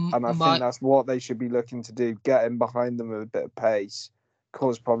 And I think that's what they should be looking to do, get in behind them with a bit of pace,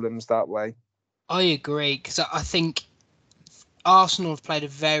 cause problems that way. I agree, because I think Arsenal have played a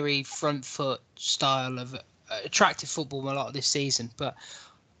very front foot style of attractive football a lot of this season, but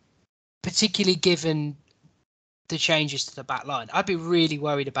particularly given the changes to the back line, I'd be really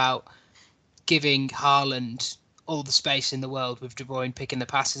worried about giving Haaland all the space in the world with De Bruyne picking the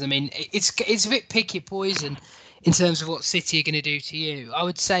passes. I mean, it's a bit pick your poison in terms of what City are going to do to you. I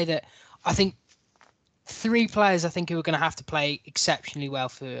would say that I think 3 players who are going to have to play exceptionally well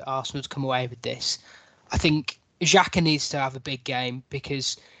for Arsenal to come away with this. I think Xhaka needs to have a big game,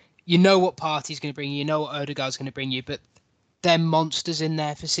 because you know what Partey's going to bring you, know what Odegaard's going to bring you, but they're monsters in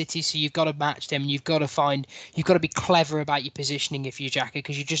there for City, so you've got to match them. You've got to be clever about your positioning if you're Xhaka,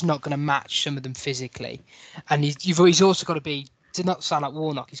 because you're just not going to match some of them physically. And he's also got to be, to not sound like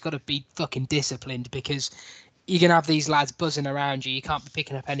Warnock, he's got to be fucking disciplined, because you're going to have these lads buzzing around you. You can't be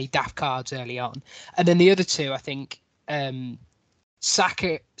picking up any daft cards early on. And then the other two, I think,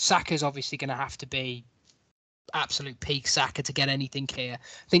 Saka's obviously going to have to be absolute peak Saka to get anything here.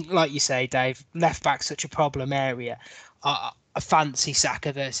 I think, like you say, Dave, left back's such a problem area. I fancy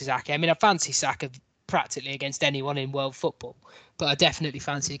Saka versus Ake. I mean, I fancy Saka practically against anyone in world football, but I definitely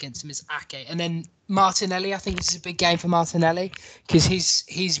fancy against him as Ake. And then Martinelli, I think this is a big game for Martinelli, because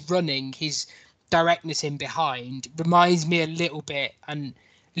his running, his directness in behind reminds me a little bit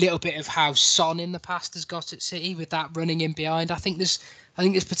of how Son in the past has got at City with that running in behind. I think there's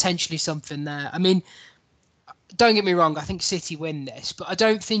potentially something there. I mean, don't get me wrong, I think City win this, but I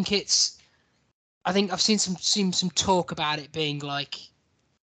don't think it's. I think I've seen some talk about it being like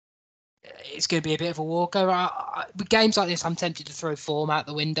it's going to be a bit of a walkover. With games like this, I'm tempted to throw form out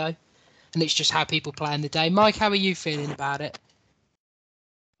the window, and it's just how people play in the day. Mike, how are you feeling about it?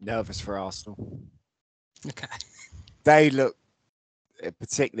 Nervous for Arsenal. Okay. They look,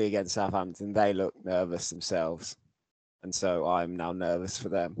 particularly against Southampton, they look nervous themselves, and so I'm now nervous for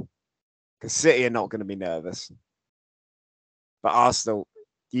them. Because City are not going to be nervous, but Arsenal,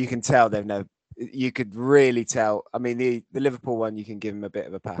 you can tell they've no. You could really tell. I mean, the Liverpool one, you can give them a bit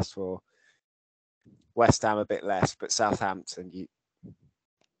of a pass for. West Ham a bit less, but Southampton,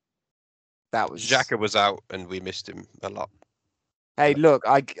 that was. Xhaka was out, and we missed him a lot. Hey, look,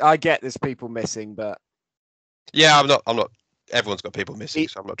 I get there's people missing, but yeah, I'm not. Everyone's got people missing,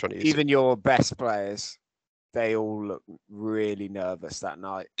 so I'm not trying to use even your best players. They all look really nervous that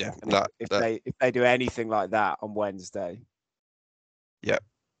night. Yeah, if they do anything like that on Wednesday, Yeah.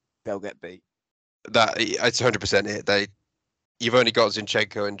 they'll get beat. It's 100% it. You've only got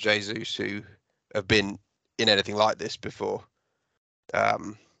Zinchenko and Jesus who have been in anything like this before.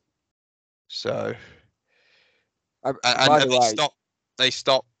 So, By the way, they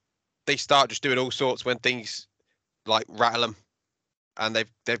start just doing all sorts when things like rattle them, and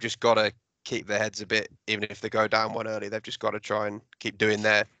they've just got to keep their heads a bit, even if they go down one early. They've just got to try and keep doing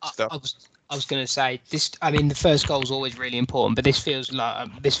their stuff. I was going to say this. I mean, the first goal is always really important, but this feels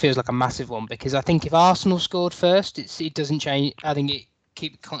like a massive one, because I think if Arsenal scored first, it doesn't change. I think it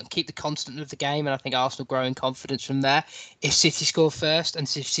keep the constant of the game, and I think Arsenal grow in confidence from there. If City score first, and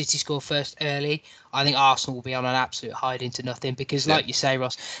if City score first early, I think Arsenal will be on an absolute hide into nothing, because, like you say,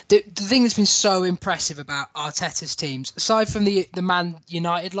 Ross, the thing that's been so impressive about Arteta's teams, aside from the Man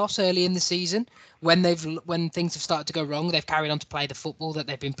United loss early in the season, when things have started to go wrong, they've carried on to play the football that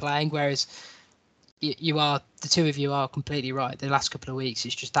they've been playing. Whereas the two of you are completely right. The last couple of weeks,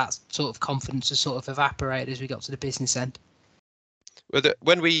 it's just that sort of confidence has sort of evaporated as we got to the business end. Well,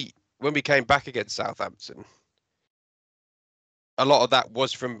 when we came back against Southampton, a lot of that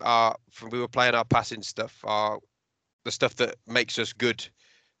was from we were playing our passing stuff, the stuff that makes us good,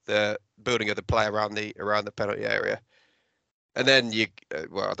 the building of the play around the penalty area. And then I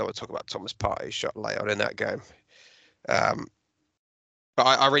don't want to talk about Thomas Partey's shot late on in that game. But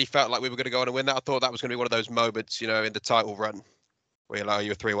I really felt like we were going to go on and win that. I thought that was going to be one of those moments, in the title run where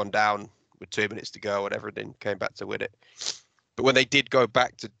you're 3-1 down with 2 minutes to go, whatever, and then came back to win it. But when they did go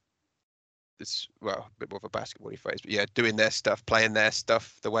back to this, a bit more of a basketball phrase, but doing their stuff, playing their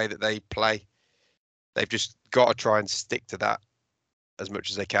stuff, the way that they play, they've just got to try and stick to that as much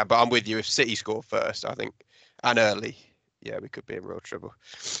as they can. But I'm with you. If City score first, I think, and early, we could be in real trouble.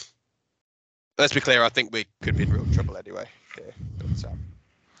 Let's be clear, I think we could be in real trouble anyway.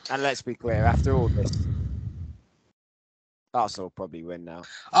 And let's be clear, after all this, Arsenal will probably win now.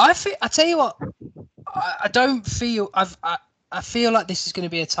 I tell you what, I don't feel I feel like this is going to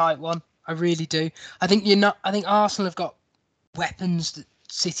be a tight one. I really do. I think Arsenal have got weapons that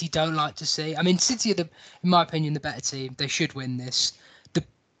City don't like to see. I mean, City are in my opinion, the better team. They should win this.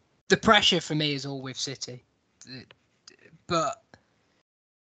 The pressure for me is all with City, but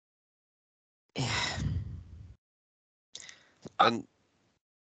and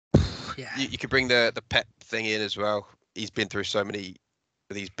you could bring the Pep thing in as well. He's been through so many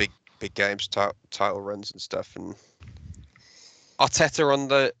of these big games, title runs and stuff, and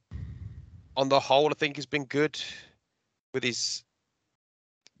Arteta on the whole, I think has been good with his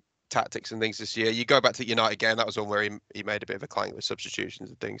tactics and things this year. You go back to the United game, that was one where he made a bit of a clang with substitutions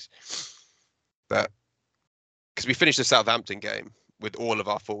and things. But because we finished the Southampton game with all of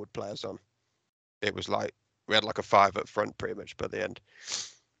our forward players on, it was like we had like a 5 up front pretty much by the end.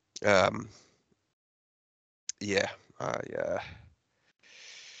 I mean, I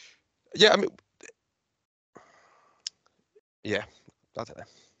don't know.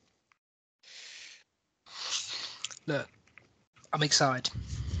 Look, I'm excited.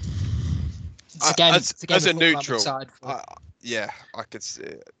 As a neutral, I could see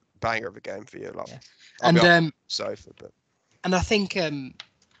a banger of a game for you. And sofa, but and I think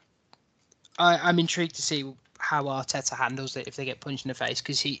I'm intrigued to see how Arteta handles it if they get punched in the face,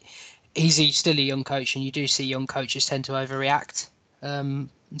 because he's still a young coach, and you do see young coaches tend to overreact in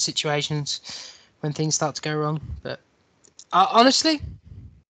situations when things start to go wrong. But honestly,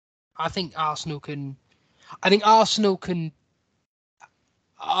 I think Arsenal can.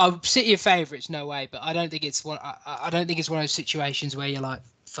 City are favourites, no way. But I don't think it's one. I don't think it's one of those situations where you're like,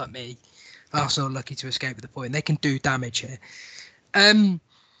 "Fuck me, Arsenal are lucky to escape with the point." They can do damage here.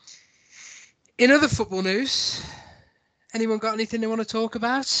 In other football news, anyone got anything they want to talk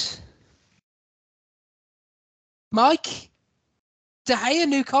about? Mike, De Gea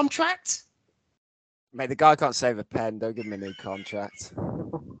new contract? Mate, the guy can't save a pen. Don't give him a new contract.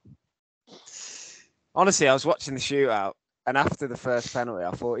 Honestly, I was watching the shootout, and after the first penalty,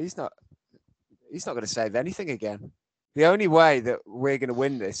 I thought he's not going to save anything again. The only way that we're going to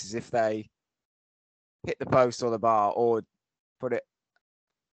win this is if they hit the post or the bar or put it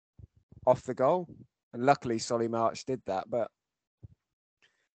off the goal. And luckily, Solly March did that. But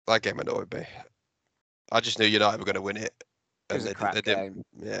that game annoyed me. I just knew United were going to win it. It was a crap game.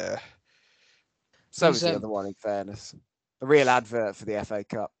 Yeah. So was the other one, in fairness. A real advert for the FA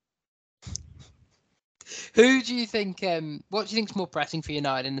Cup. Who do you think? What do you think is more pressing for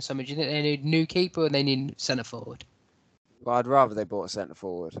United in the summer? Do you think they need a new keeper or they need centre forward? Well, I'd rather they bought a centre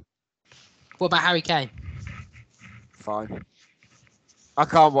forward. What about Harry Kane? Fine. I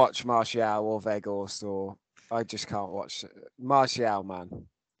can't watch Martial or Weghorst, or I just can't watch Martial, man.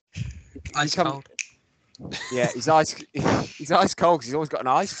 Yeah, he's ice. He's ice cold because he's always got an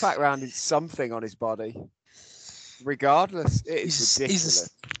ice pack around something on his body. Regardless, it is ridiculous.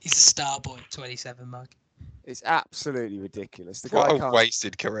 He's a star boy, 27, Mike. It's absolutely ridiculous. The What guy a can't.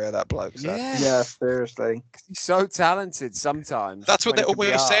 wasted career that bloke's had. Yeah, seriously. He's so talented sometimes. That's what when they he can be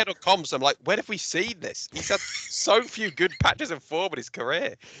always say hard. on comms. I'm like, when have we seen this? He's had so few good patches of form in his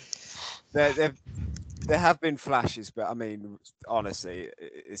career. There have been flashes, but I mean, honestly,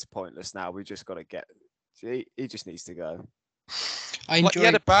 it's pointless now. We just got to get. He just needs to go. I Like, he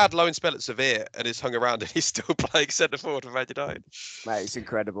had enjoy. a bad loan spell at Sevilla and he's hung around and he's still playing centre forward for Man United. Mate, it's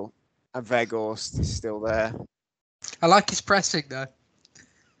incredible. And Weghorst is still there. I like his pressing though.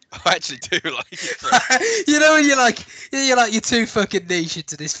 I actually do like it. You know when you're too fucking niche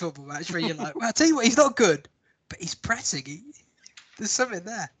into this football match where you're like, well, I tell you what, he's not good, but he's pressing. There's something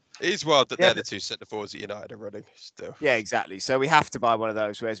there. It is wild that Yeah, they're the two centre forwards that United are running still. Yeah, exactly. So we have to buy one of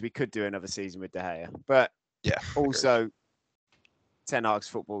those, whereas we could do another season with De Gea. But Yeah. also, Ten Hag's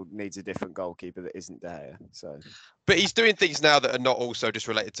football needs a different goalkeeper that isn't De Gea. So, But he's doing things now that are not also just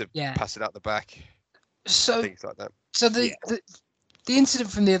related to Yeah. passing out the back, So things like that. So the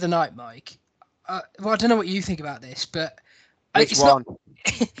incident from the other night, Mike. Well, I don't know what you think about this, but which it's one? not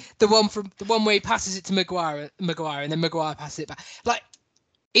the one where he passes it to Maguire, and then Maguire passes it back. Like,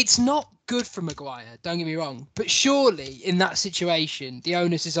 it's not good for Maguire. Don't get me wrong, but surely in that situation, the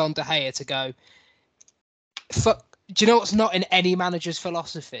onus is on De Gea to go. Fuck. Do you know what's not in any manager's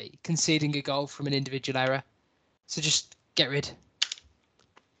philosophy? Conceding a goal from an individual error. So just get rid.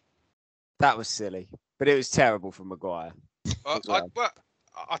 That was silly, but it was terrible for Maguire. I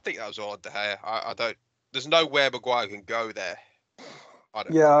think that was all on De Gea. I don't. There's nowhere Maguire can go there.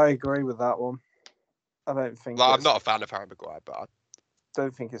 Yeah, I agree with that one. I don't think. Like, I'm not a fan of Harry Maguire, but I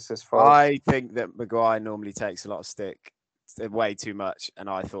don't think it's his fault. I think that Maguire normally takes a lot of stick, way too much, and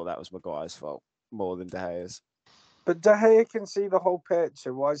I thought that was Maguire's fault more than De Gea's. But De Gea can see the whole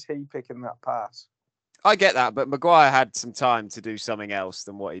picture. Why is he picking that pass? I get that, but Maguire had some time to do something else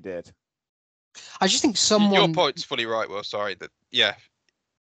than what he did. I just think Your someone. point's fully right, Will. Sorry.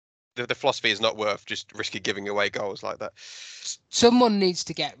 The philosophy is not worth just risking giving away goals like that. Someone needs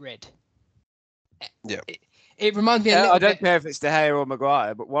to get rid. Yeah. It reminds me a Yeah, little I don't bit. care if it's De Gea or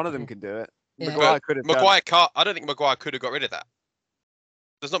Maguire, but one of them can do it. Yeah. Maguire could have done Maguire it. can't. I don't think Maguire could have got rid of that.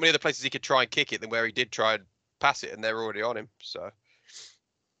 There's not many other places he could try and kick it than where he did try and pass it, and they're already on him. So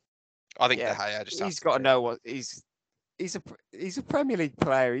I think De Gea just. He's got to know what he's a Premier League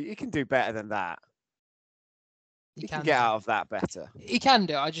player. He can do better than that. He can get out of that better. He can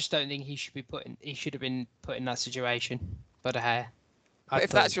do. I just don't think he should be put in. He should have been put in that situation. But But if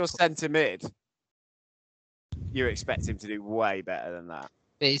that's your centre mid, you expect him to do way better than that.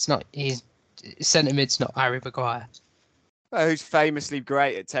 It's not. He's centre mid's not Harry Maguire. Well, who's famously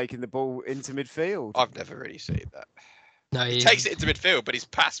great at taking the ball into midfield? I've never really seen that. No, He takes it into midfield, but his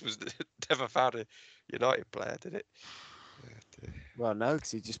pass was never found a United player, did it? Well, no,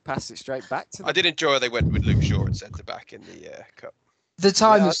 because he just passed it straight back to them. I did enjoy they went with Luke Shaw at centre back in the cup. The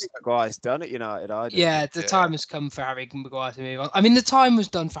time I was. think Maguire's done at United. The time has come for Harry Maguire to move on. I mean, the time was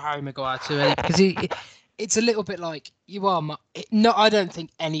done for Harry Maguire to because it's a little bit like you are. No, I don't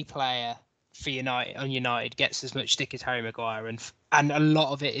think any player for United gets as much stick as Harry Maguire, and a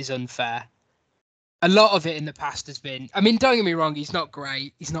lot of it is unfair. A lot of it in the past has been. I mean, don't get me wrong. He's not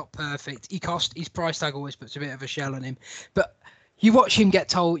great. He's not perfect. His price tag always puts a bit of a shell on him. But you watch him get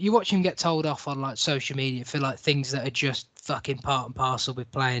told. You watch him get told off on like social media for like things that are just fucking part and parcel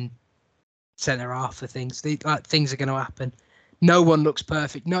with playing centre half for things. Things are going to happen. No one looks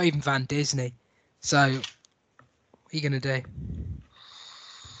perfect. Not even Van Disney. So, what are you going to do?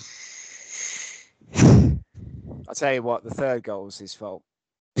 I'll tell you what, the third goal was his fault.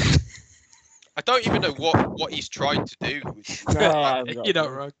 I don't even know what he's trying to do. You're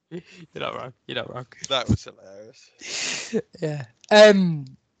not wrong. You're not wrong. That was hilarious. Yeah.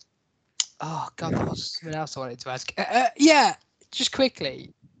 Oh God, there was something else I wanted to ask. Yeah, just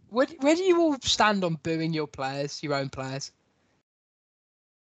quickly, where do you all stand on booing your own players?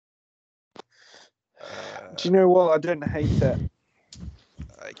 Do you know what? I don't hate it.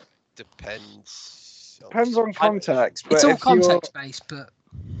 It depends. Depends on context. It's but all context based, but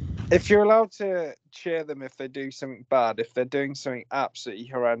if you're allowed to cheer them if they do something bad, if they're doing something absolutely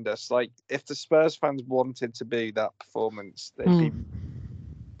horrendous, like if the Spurs fans wanted to boo that performance, they'd be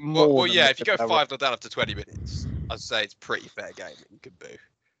more. Well, yeah. If you go 5-0 down after 20 minutes, I'd say it's pretty fair game that you could boo,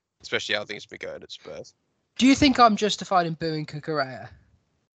 especially how things have been going at Spurs. do you think I'm justified in booing Cucurella?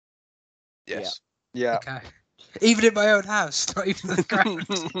 Yes. Yeah. Okay. Even in my own house, not even the ground.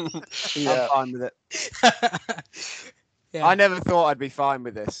 Yeah. I'm fine with it. Yeah. I never thought I'd be fine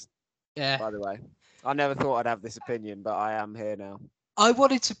with this, Yeah. by the way. I never thought I'd have this opinion, but I am here now.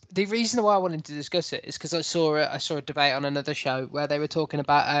 The reason why I wanted to discuss it is because I saw a debate on another show where they were talking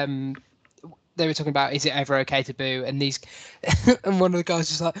about is it ever okay to boo, and and one of the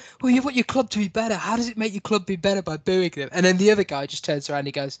guys was like, well, you want your club to be better. How does it make your club be better by booing them? And then the other guy just turns around and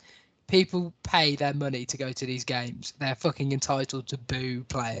he goes, people pay their money to go to these games. They're fucking entitled to boo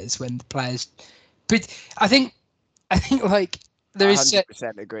players when the players. But I think like there I is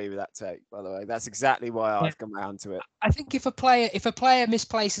 100% agree with that take. By the way, that's exactly why I've come around to it. I think if a player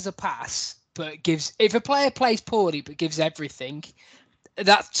misplaces a pass if a player plays poorly but gives everything,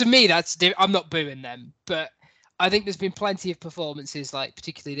 to me I'm not booing them. But I think there's been plenty of performances, like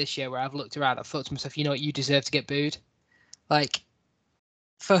particularly this year, where I've looked around, I've thought to myself, you know what, you deserve to get booed. Like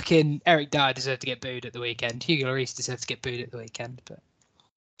fucking Eric Dyer deserved to get booed at the weekend. Hugo Lloris deserved to get booed at the weekend. But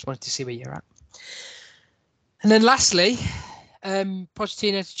just wanted to see where you're at. And then lastly,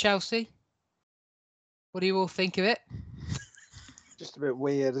 Pochettino to Chelsea. What do you all think of it? Just a bit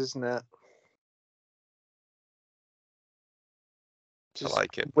weird, isn't it? Just I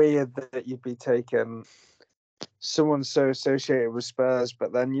like it. Weird that you'd be taking someone so associated with Spurs,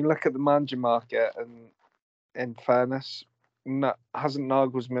 but then you look at the manager market, and in fairness, hasn't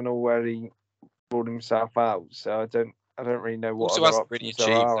Nagelsmann already ruled himself out? So I don't really know what Also other hasn't really options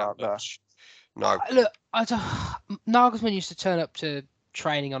there achieved are that out there. much. No, Look, Nagelsmann used to turn up to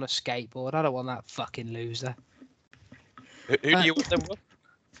training on a skateboard. I don't want that fucking loser. Who do you want them with?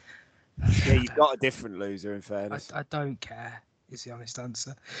 Yeah, you've got a different loser, in fairness. I don't care, is the honest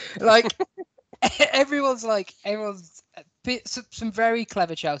answer. Like, everyone's some very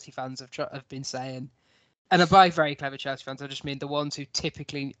clever Chelsea fans have been saying, and by very clever Chelsea fans, I just mean the ones who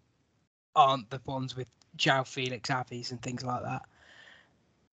typically aren't the ones with João Felix Abbeys and things like that.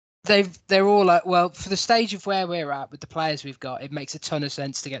 They're all like, well, for the stage of where we're at with the players we've got, it makes a ton of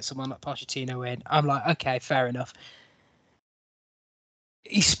sense to get someone like Pochettino in. I'm like, okay, fair enough.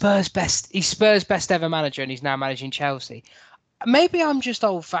 He's Spurs' best ever manager, and he's now managing Chelsea. Maybe I'm just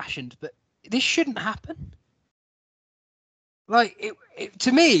old fashioned, but this shouldn't happen. Like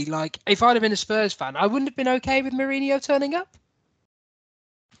to me, like if I'd have been a Spurs fan, I wouldn't have been okay with Mourinho turning up.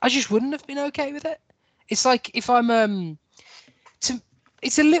 I just wouldn't have been okay with it. It's like if I'm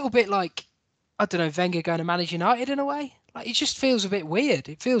it's a little bit like, I don't know, Wenger going to manage United in a way. Like it just feels a bit weird.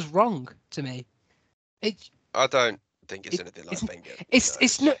 It feels wrong to me. I don't think it's anything like Wenger.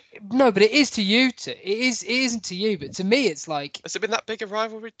 It's no, but it is to you. It isn't to you, but to me, it's like. Has there been that big a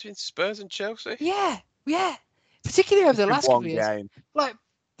rivalry between Spurs and Chelsea? Yeah. Particularly over the last couple of years. Game. Like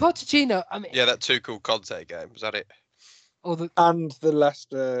Pochettino, I mean. Yeah, that Tuchel Conte game, was that it? And the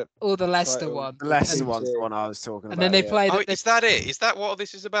Leicester. Or the Leicester one. The Leicester one's the one I was talking about. And then they played. Oh, is that it? Is that what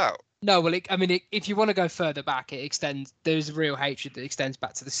this is about? No, well, if you want to go further back, it extends. There's a real hatred that extends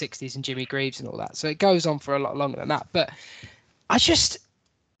back to the '60s and Jimmy Greaves and all that. So it goes on for a lot longer than that. But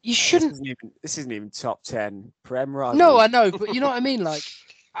you shouldn't. This isn't even top 10 Prem rivalry. No, I know, but you know what I mean. Like,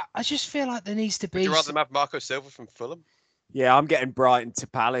 I just feel like there needs to be. Would you rather them have Marco Silva from Fulham? Yeah, I'm getting Brighton to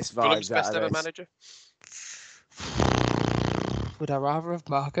Palace vibes. Fulham's best ever manager. Would I rather have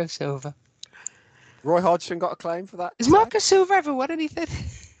Marco Silva? Roy Hodgson got a claim for that. Has Marco Silva ever won anything?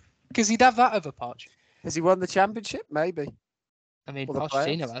 Because he'd have that over Poch. Has he won the championship? Maybe. I mean, Well,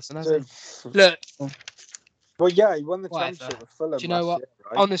 Pochettino hasn't. Look. Well, yeah, he won the Whatever. championship with Fulham. Do you know what? Year,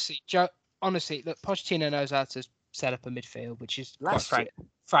 right? Honestly, look, Pochettino knows how to set up a midfield, which is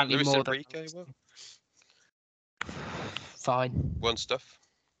frankly Luis more Enrique, well. Fine. Won stuff.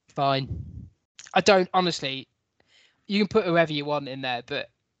 Fine. I don't honestly. You can put whoever you want in there, but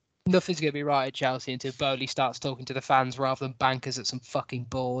nothing's going to be right at Chelsea until Bowley starts talking to the fans rather than bankers at some fucking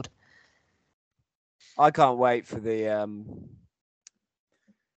board. I can't wait for the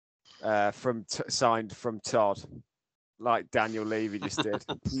signed from Todd, like Daniel Levy just did.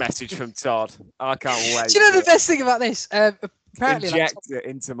 Message from Todd. I can't wait. Do you know the best thing about this? Apparently, inject it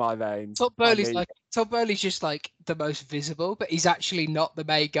into my veins. Todd Bowley's just like the most visible, but he's actually not the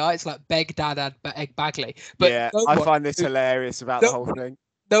main guy. It's like Begdad and Egg Bagley. But yeah, I find this hilarious about the whole thing.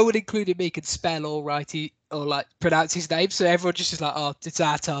 No one, including me, can spell or pronounce his name, so everyone just is like, "Oh, it's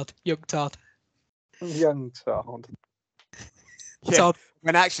our Todd, young Todd." Young Todd. Yeah, Todd.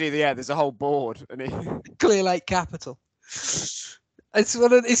 When actually, there's a whole board. Clear Lake Capital. It's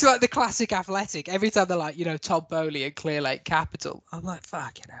like the classic Athletic. Every time they're like, Todd Bowley and Clear Lake Capital, I'm like,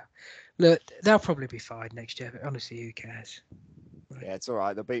 fuck, Look, they'll probably be fine next year, but honestly, who cares? Right. Yeah, it's all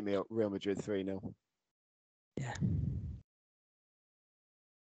right. They'll beat me Real Madrid 3-0. Yeah.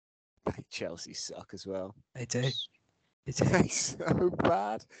 Chelsea suck as well. They do. They're so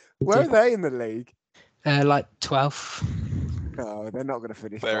bad. Where are they in the league? Like 12th. No, they're not going to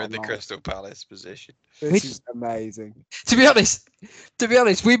finish. They're in the bottom half. Crystal Palace position. This is amazing. To be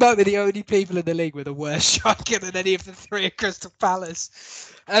honest, we might be the only people in the league with a worse striker than any of the three at Crystal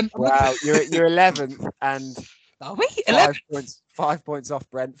Palace. Wow, you're 11th and Are we? 5 points off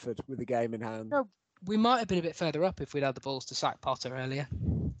Brentford with the game in hand. No, we might have been a bit further up if we'd had the balls to sack Potter earlier.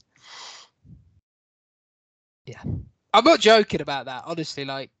 Yeah, I'm not joking about that. Honestly,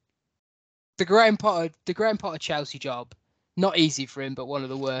 like the Graham Potter Chelsea job, not easy for him, but one of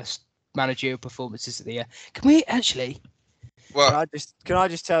the worst managerial performances of the year. Can we actually? Well, Can I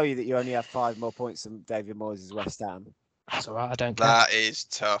just tell you that you only have 5 more points than David Moyes' West Ham, That's all right. I don't care. that is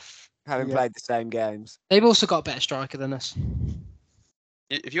tough. having played the same games. They've also got a better striker than us.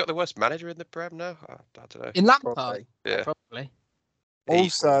 Have you got the worst manager in the Prem now? I don't know. In Lampard, Probably. Yeah. probably.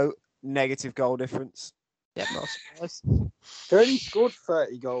 Also, negative goal difference. Yeah, not surprised. They only scored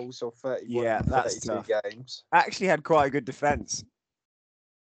 30 goals or 31 Yeah, in that's 32 tough. games. Actually had quite a good defence.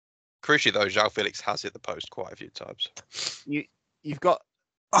 Crucially, though, João Felix has hit the post quite a few times. You've got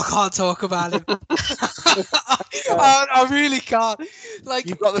I can't talk about him. I really can't. Like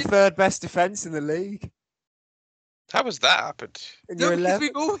you've got the third best defence in the league. How has that happened? And no, you're because 11th.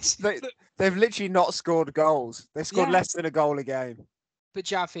 we've always. They've literally not scored goals. They've scored Yeah. less than a goal a game. But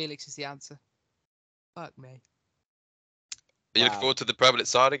João Felix is the answer. Fuck me. Are you looking forward to the permanent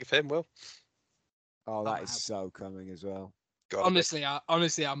signing of him, Will? Oh, that is wow. so coming as well. Gotta be.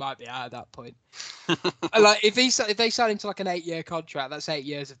 Honestly, I might be out at that point. Like if they sign him to like an 8-year contract, that's 8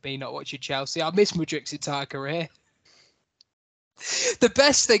 years of me not watching Chelsea. I miss Mudrik's entire career. The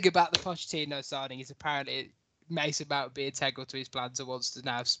best thing about the Pochettino signing is apparently Mason Mount would be integral to his plans and wants to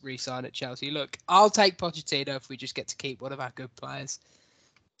now re-sign at Chelsea. Look, I'll take Pochettino if we just get to keep one of our good players.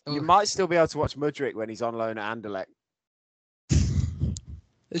 You Ugh. might still be able to watch Mudryk when he's on loan at Anderlecht.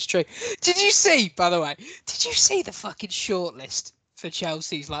 It's true. Did you see, by the way, the fucking shortlist for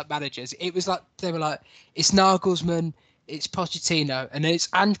Chelsea's like managers? It was like they were like, it's Nagelsmann, it's Pochettino, and then it's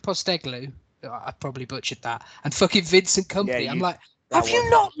Ange Postecoglou. Oh, I probably butchered that. And fucking Vincent Kompany. Yeah, I'm like, that have you one.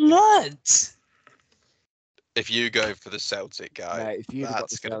 not learned? If you go for the Celtic guy, Mate, if you'd have got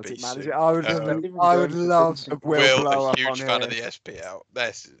the that's going to be Celtic manager, sick. I would, I would love a Will, blow a up huge on fan here. of the SPL.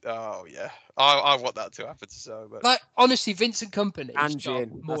 Oh yeah, I want that to happen so much. Like, honestly, Vincent Kompany's And job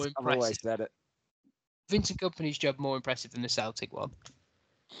Gin. more I've always impressive. said it. Vincent Kompany's job more impressive than the Celtic one.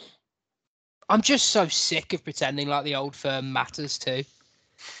 I'm just so sick of pretending like the old firm matters too.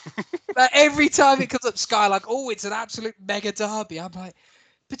 Like every time it comes up Sky, like, oh, it's an absolute mega derby. I'm like,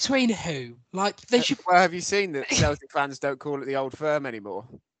 between who? Like, they should. Well, have you seen that Celtic fans don't call it the old firm anymore?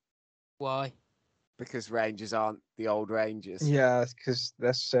 Why? Because Rangers aren't the old Rangers. Yeah, because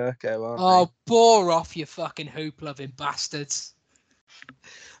they're Serco, aren't Oh, bore off, you fucking hoop loving bastards.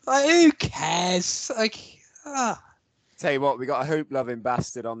 Like, who cares? Like, Tell you what, we got a hoop loving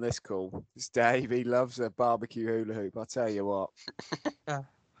bastard on this call. It's Dave. He loves a barbecue hula hoop. I'll tell you what. they?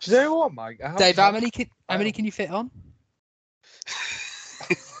 Do you know what, Mike? Dave, how many can you fit on?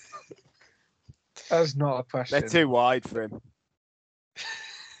 That's not a question. They're too wide for him.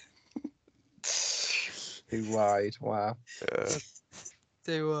 Too wide. Wow.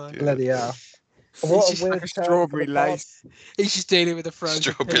 Do Bloody hell. He's What just a weird Like a term for strawberry the pod. lace. He's just dealing with a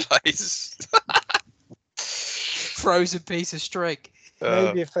Strawberry lace. frozen piece of string.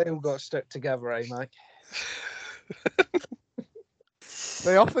 Maybe if they all got stuck together, eh, Mike?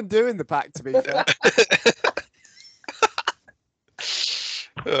 They often do in the pack, to be fair.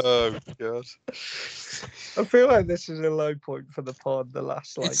 Oh god. I feel like this is a low point for the pod. The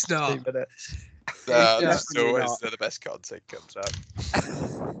last It's 2 not. minutes. That's definitely always not. the best content comes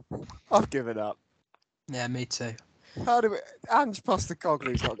out. I've given up. Yeah, me too. How do we? Ange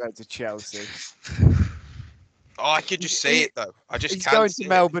Postecoglou's not going to Chelsea. Oh, I could just see it though. I just He's can't going see to it.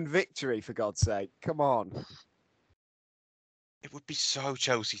 Melbourne Victory, for God's sake. Come on. It would be so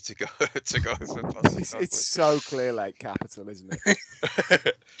Chelsea to go for It's Postecoglou. so Clear Lake capital, isn't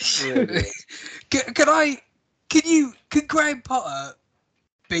it? Really is. Can Graham Potter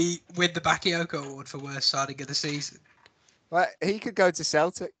win the Bakayoko Award for worst signing of the season? Well, he could go to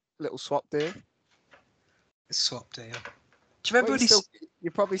Celtic. Little swap deal. Swap deal. Do you remember Well, when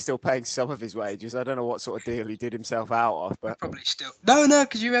you're probably still paying some of his wages. I don't know what sort of deal he did himself out of, but probably still no,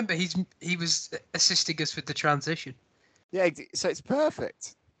 because you remember he was assisting us with the transition. yeah, so it's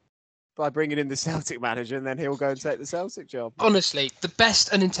perfect by bringing in the Celtic manager, and then he'll go and take the Celtic job. Honestly, the best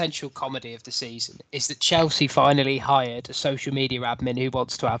unintentional comedy of the season is that Chelsea finally hired a social media admin who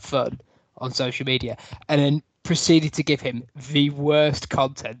wants to have fun on social media, and then proceeded to give him the worst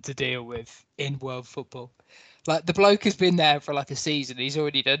content to deal with in world football. Like, the bloke has been there for like a season. He's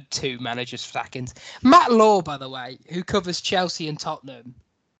already done 2 managers sackings. Matt Law, by the way, who covers Chelsea and Tottenham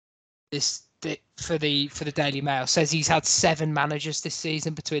for the Daily Mail, says he's had 7 managers this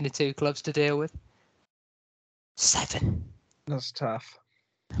season between the 2 clubs to deal with. 7. That's tough.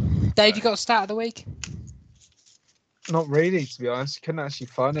 Dave, you got a start of the week? Not really, to be honest. Couldn't actually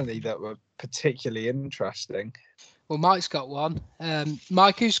find any that were particularly interesting. Well, Mike's got one.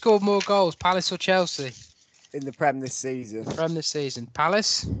 Mike, who scored more goals, Palace or Chelsea? In the Prem this season. From this season.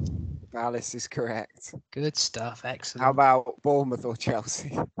 Palace? Palace is correct. Good stuff. Excellent. How about Bournemouth or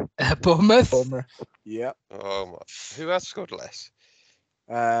Chelsea? Bournemouth? Yep. Oh my! Who has scored less?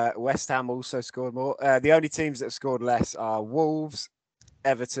 West Ham also scored more. The only teams that have scored less are Wolves,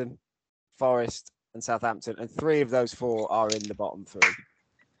 Everton, Forest, and Southampton, and 3 of those 4 are in the bottom 3.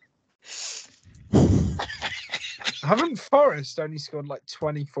 Haven't Forest only scored like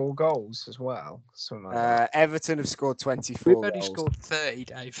 24 goals as well? Something like that. Everton have scored 24 We've only goals. scored 30,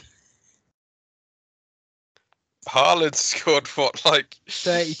 Dave. Haaland scored what, like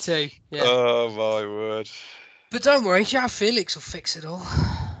 32. Yeah. Oh my word! But don't worry, João Felix will fix it all.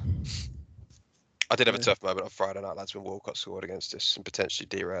 I did have a tough moment on Friday night, lads, when Walcott scored against us and potentially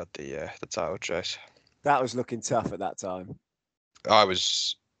derailed the title chase. That was looking tough at that time. I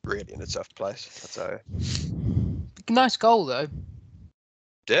was really in a tough place, I tell you. Nice goal, though.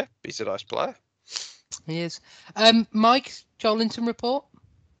 Yeah, he's a nice player. He is. Mike, Joelinton report?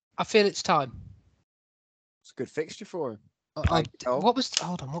 I feel it's time. It's a good fixture for him. What was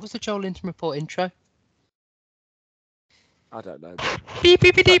the Joelinton report intro? I don't know. Beep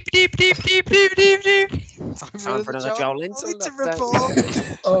beep beep beep beep beep beep beep beep. Time for another Joelinton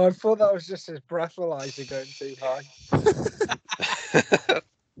report. Oh, I thought that was just his breathalyzer going too high.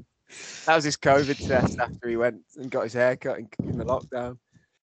 That was his COVID test after he went and got his hair cut in the lockdown.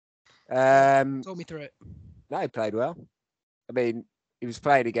 Talk me through it. No, he played well. I mean, he was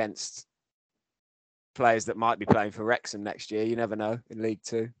playing against players that might be playing for Wrexham next year. You never know in League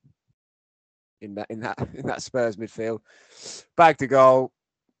Two. In that Spurs midfield, bagged a goal.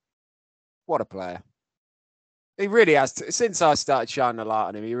 What a player! He really has. Since I started shining a light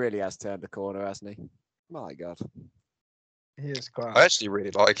on him, he really has turned the corner, hasn't he? My God, He is quite. I actually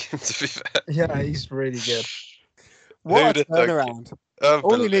really like him, to be fair. Yeah, he's really good. what a Who'd have turnaround!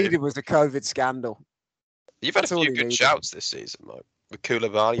 All he needed was a COVID scandal. You've had That's a all few he good needed. shouts this season, like with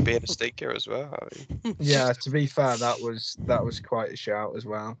Koulibaly being a stinker as well. I mean, Yeah, to be fair, that was quite a shout as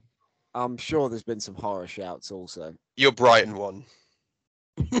well. I'm sure there's been some horror shouts also. your Brighton one.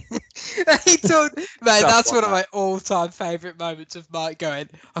 He told, mate, that's one, one of my all-time favourite moments of Mike going,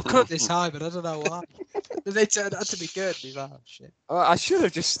 I've cut this high, but I don't know why. Then they turned out to be good. He's like, oh, shit. I should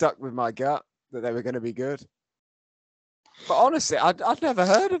have just stuck with my gut that they were going to be good. But honestly, I'd never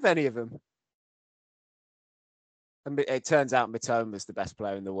heard of any of them. And it turns out Mitoma's the best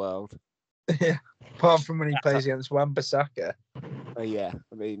player in the world. Yeah, apart from when he plays against Wan-Bissaka. Oh, yeah.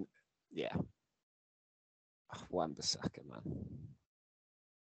 I mean, yeah. Oh, Wan-Bissaka, man.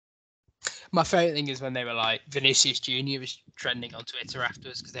 My favourite thing is when they were like, Vinicius Jr. was trending on Twitter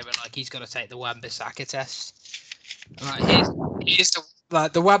afterwards because they were like, he's got to take the Wan-Bissaka test. And like, here's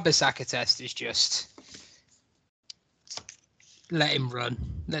the Wan-Bissaka test is just let him run.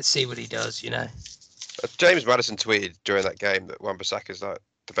 Let's see what he does, you know. James Maddison tweeted during that game that Wan-Bissaka is like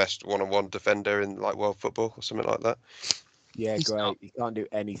the best one-on-one defender in like world football or something like that. Yeah, He's great. not. He can't do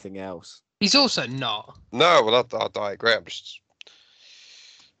anything else. He's also not. No, well, I agree. I'm just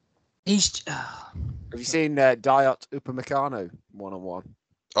He's. Have you seen Diot Upamecano one-on-one?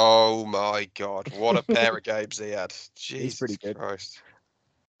 oh my god, what a pair of games he had. Jesus pretty good. Christ.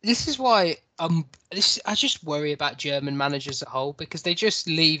 This is why I just worry about German managers at whole because they just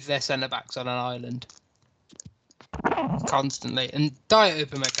leave their centre backs on an island constantly. And Diet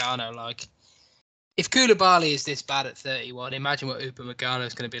Upamecano, like, if Koulibaly is this bad at 31, imagine what Upamecano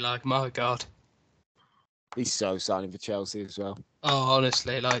is going to be like. My God. He's so signing for Chelsea as well. Oh,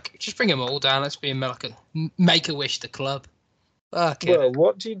 honestly, like, just bring them all down. Let's be make a wish the club. Okay. Well,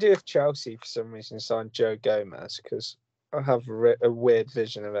 what do you do if Chelsea, for some reason, signed Joe Gomez? Because I have a weird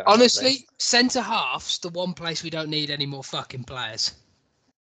vision of it. Honestly, centre half's the one place we don't need any more fucking players.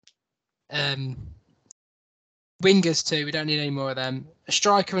 Wingers too, we don't need any more of them. A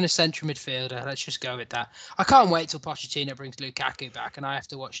striker and a central midfielder. Let's just go with that. I can't wait till Pochettino brings Lukaku back, and I have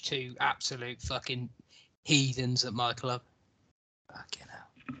to watch 2 absolute fucking heathens at my club. Fucking hell.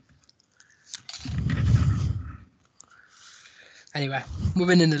 Anyway, we're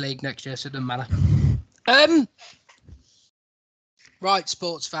winning the league next year, so it doesn't matter. Right,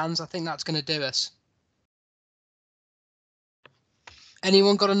 sports fans, I think that's going to do us.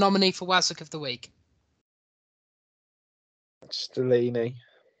 Anyone got a nominee for Wazzock of the week? Stellini.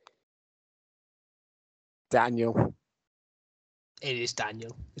 Daniel. It is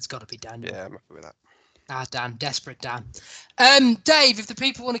Daniel. It's got to be Daniel. Yeah, I'm happy with that. Ah, Dan. Desperate Dan. Dave, if the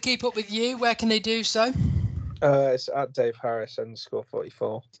people want to keep up with you, where can they do so? It's at Dave Harris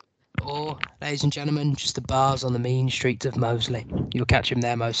 _44. Or, ladies and gentlemen, just the bars on the mean streets of Moseley. You'll catch him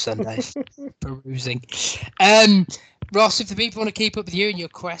there most Sundays, perusing. Ross, if the people want to keep up with you in your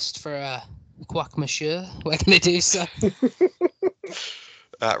quest for a quack monsieur, where can they do so?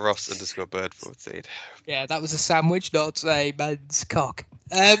 At Ross _bird14. Yeah, that was a sandwich, not a man's cock.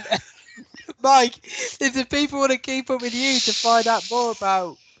 Mike, if the people want to keep up with you to find out more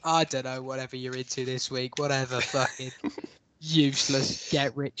about, I don't know, whatever you're into this week, whatever fucking useless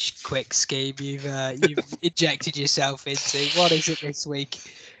get rich quick scheme you've injected yourself into. What is it this week?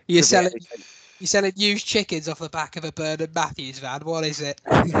 You're selling used chickens off the back of a Bernard Matthews van. What is it?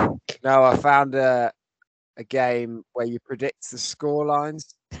 No, I found a game where you predict the score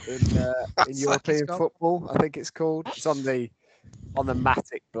lines in European football. I think it's called. It's on the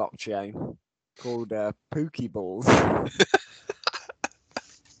Matic blockchain called Pookie Balls.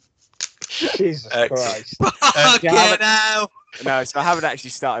 Jesus Christ. No, so I haven't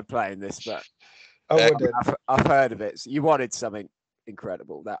actually started playing this, but I've heard of it. So you wanted something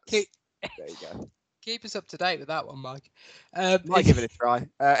incredible. There you go. Keep us up to date with that one, Mike. Might give it a try.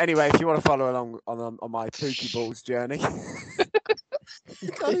 Anyway, if you want to follow along on my Pookie Balls journey.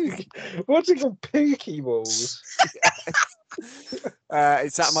 What's it called? Pookie Balls?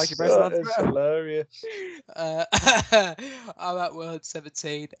 It's at Mikey Breslin. It's hilarious. I'm at World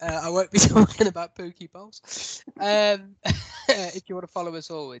 17. I won't be talking about Pookie Balls. If you want to follow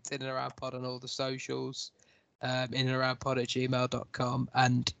us all, it's In and Around Pod on all the socials. inandaroundpod@gmail.com,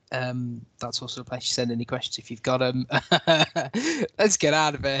 and that's also a place you send any questions if you've got them. Let's get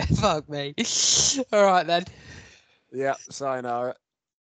out of here. Fuck me. All right then. Yeah, sayonara.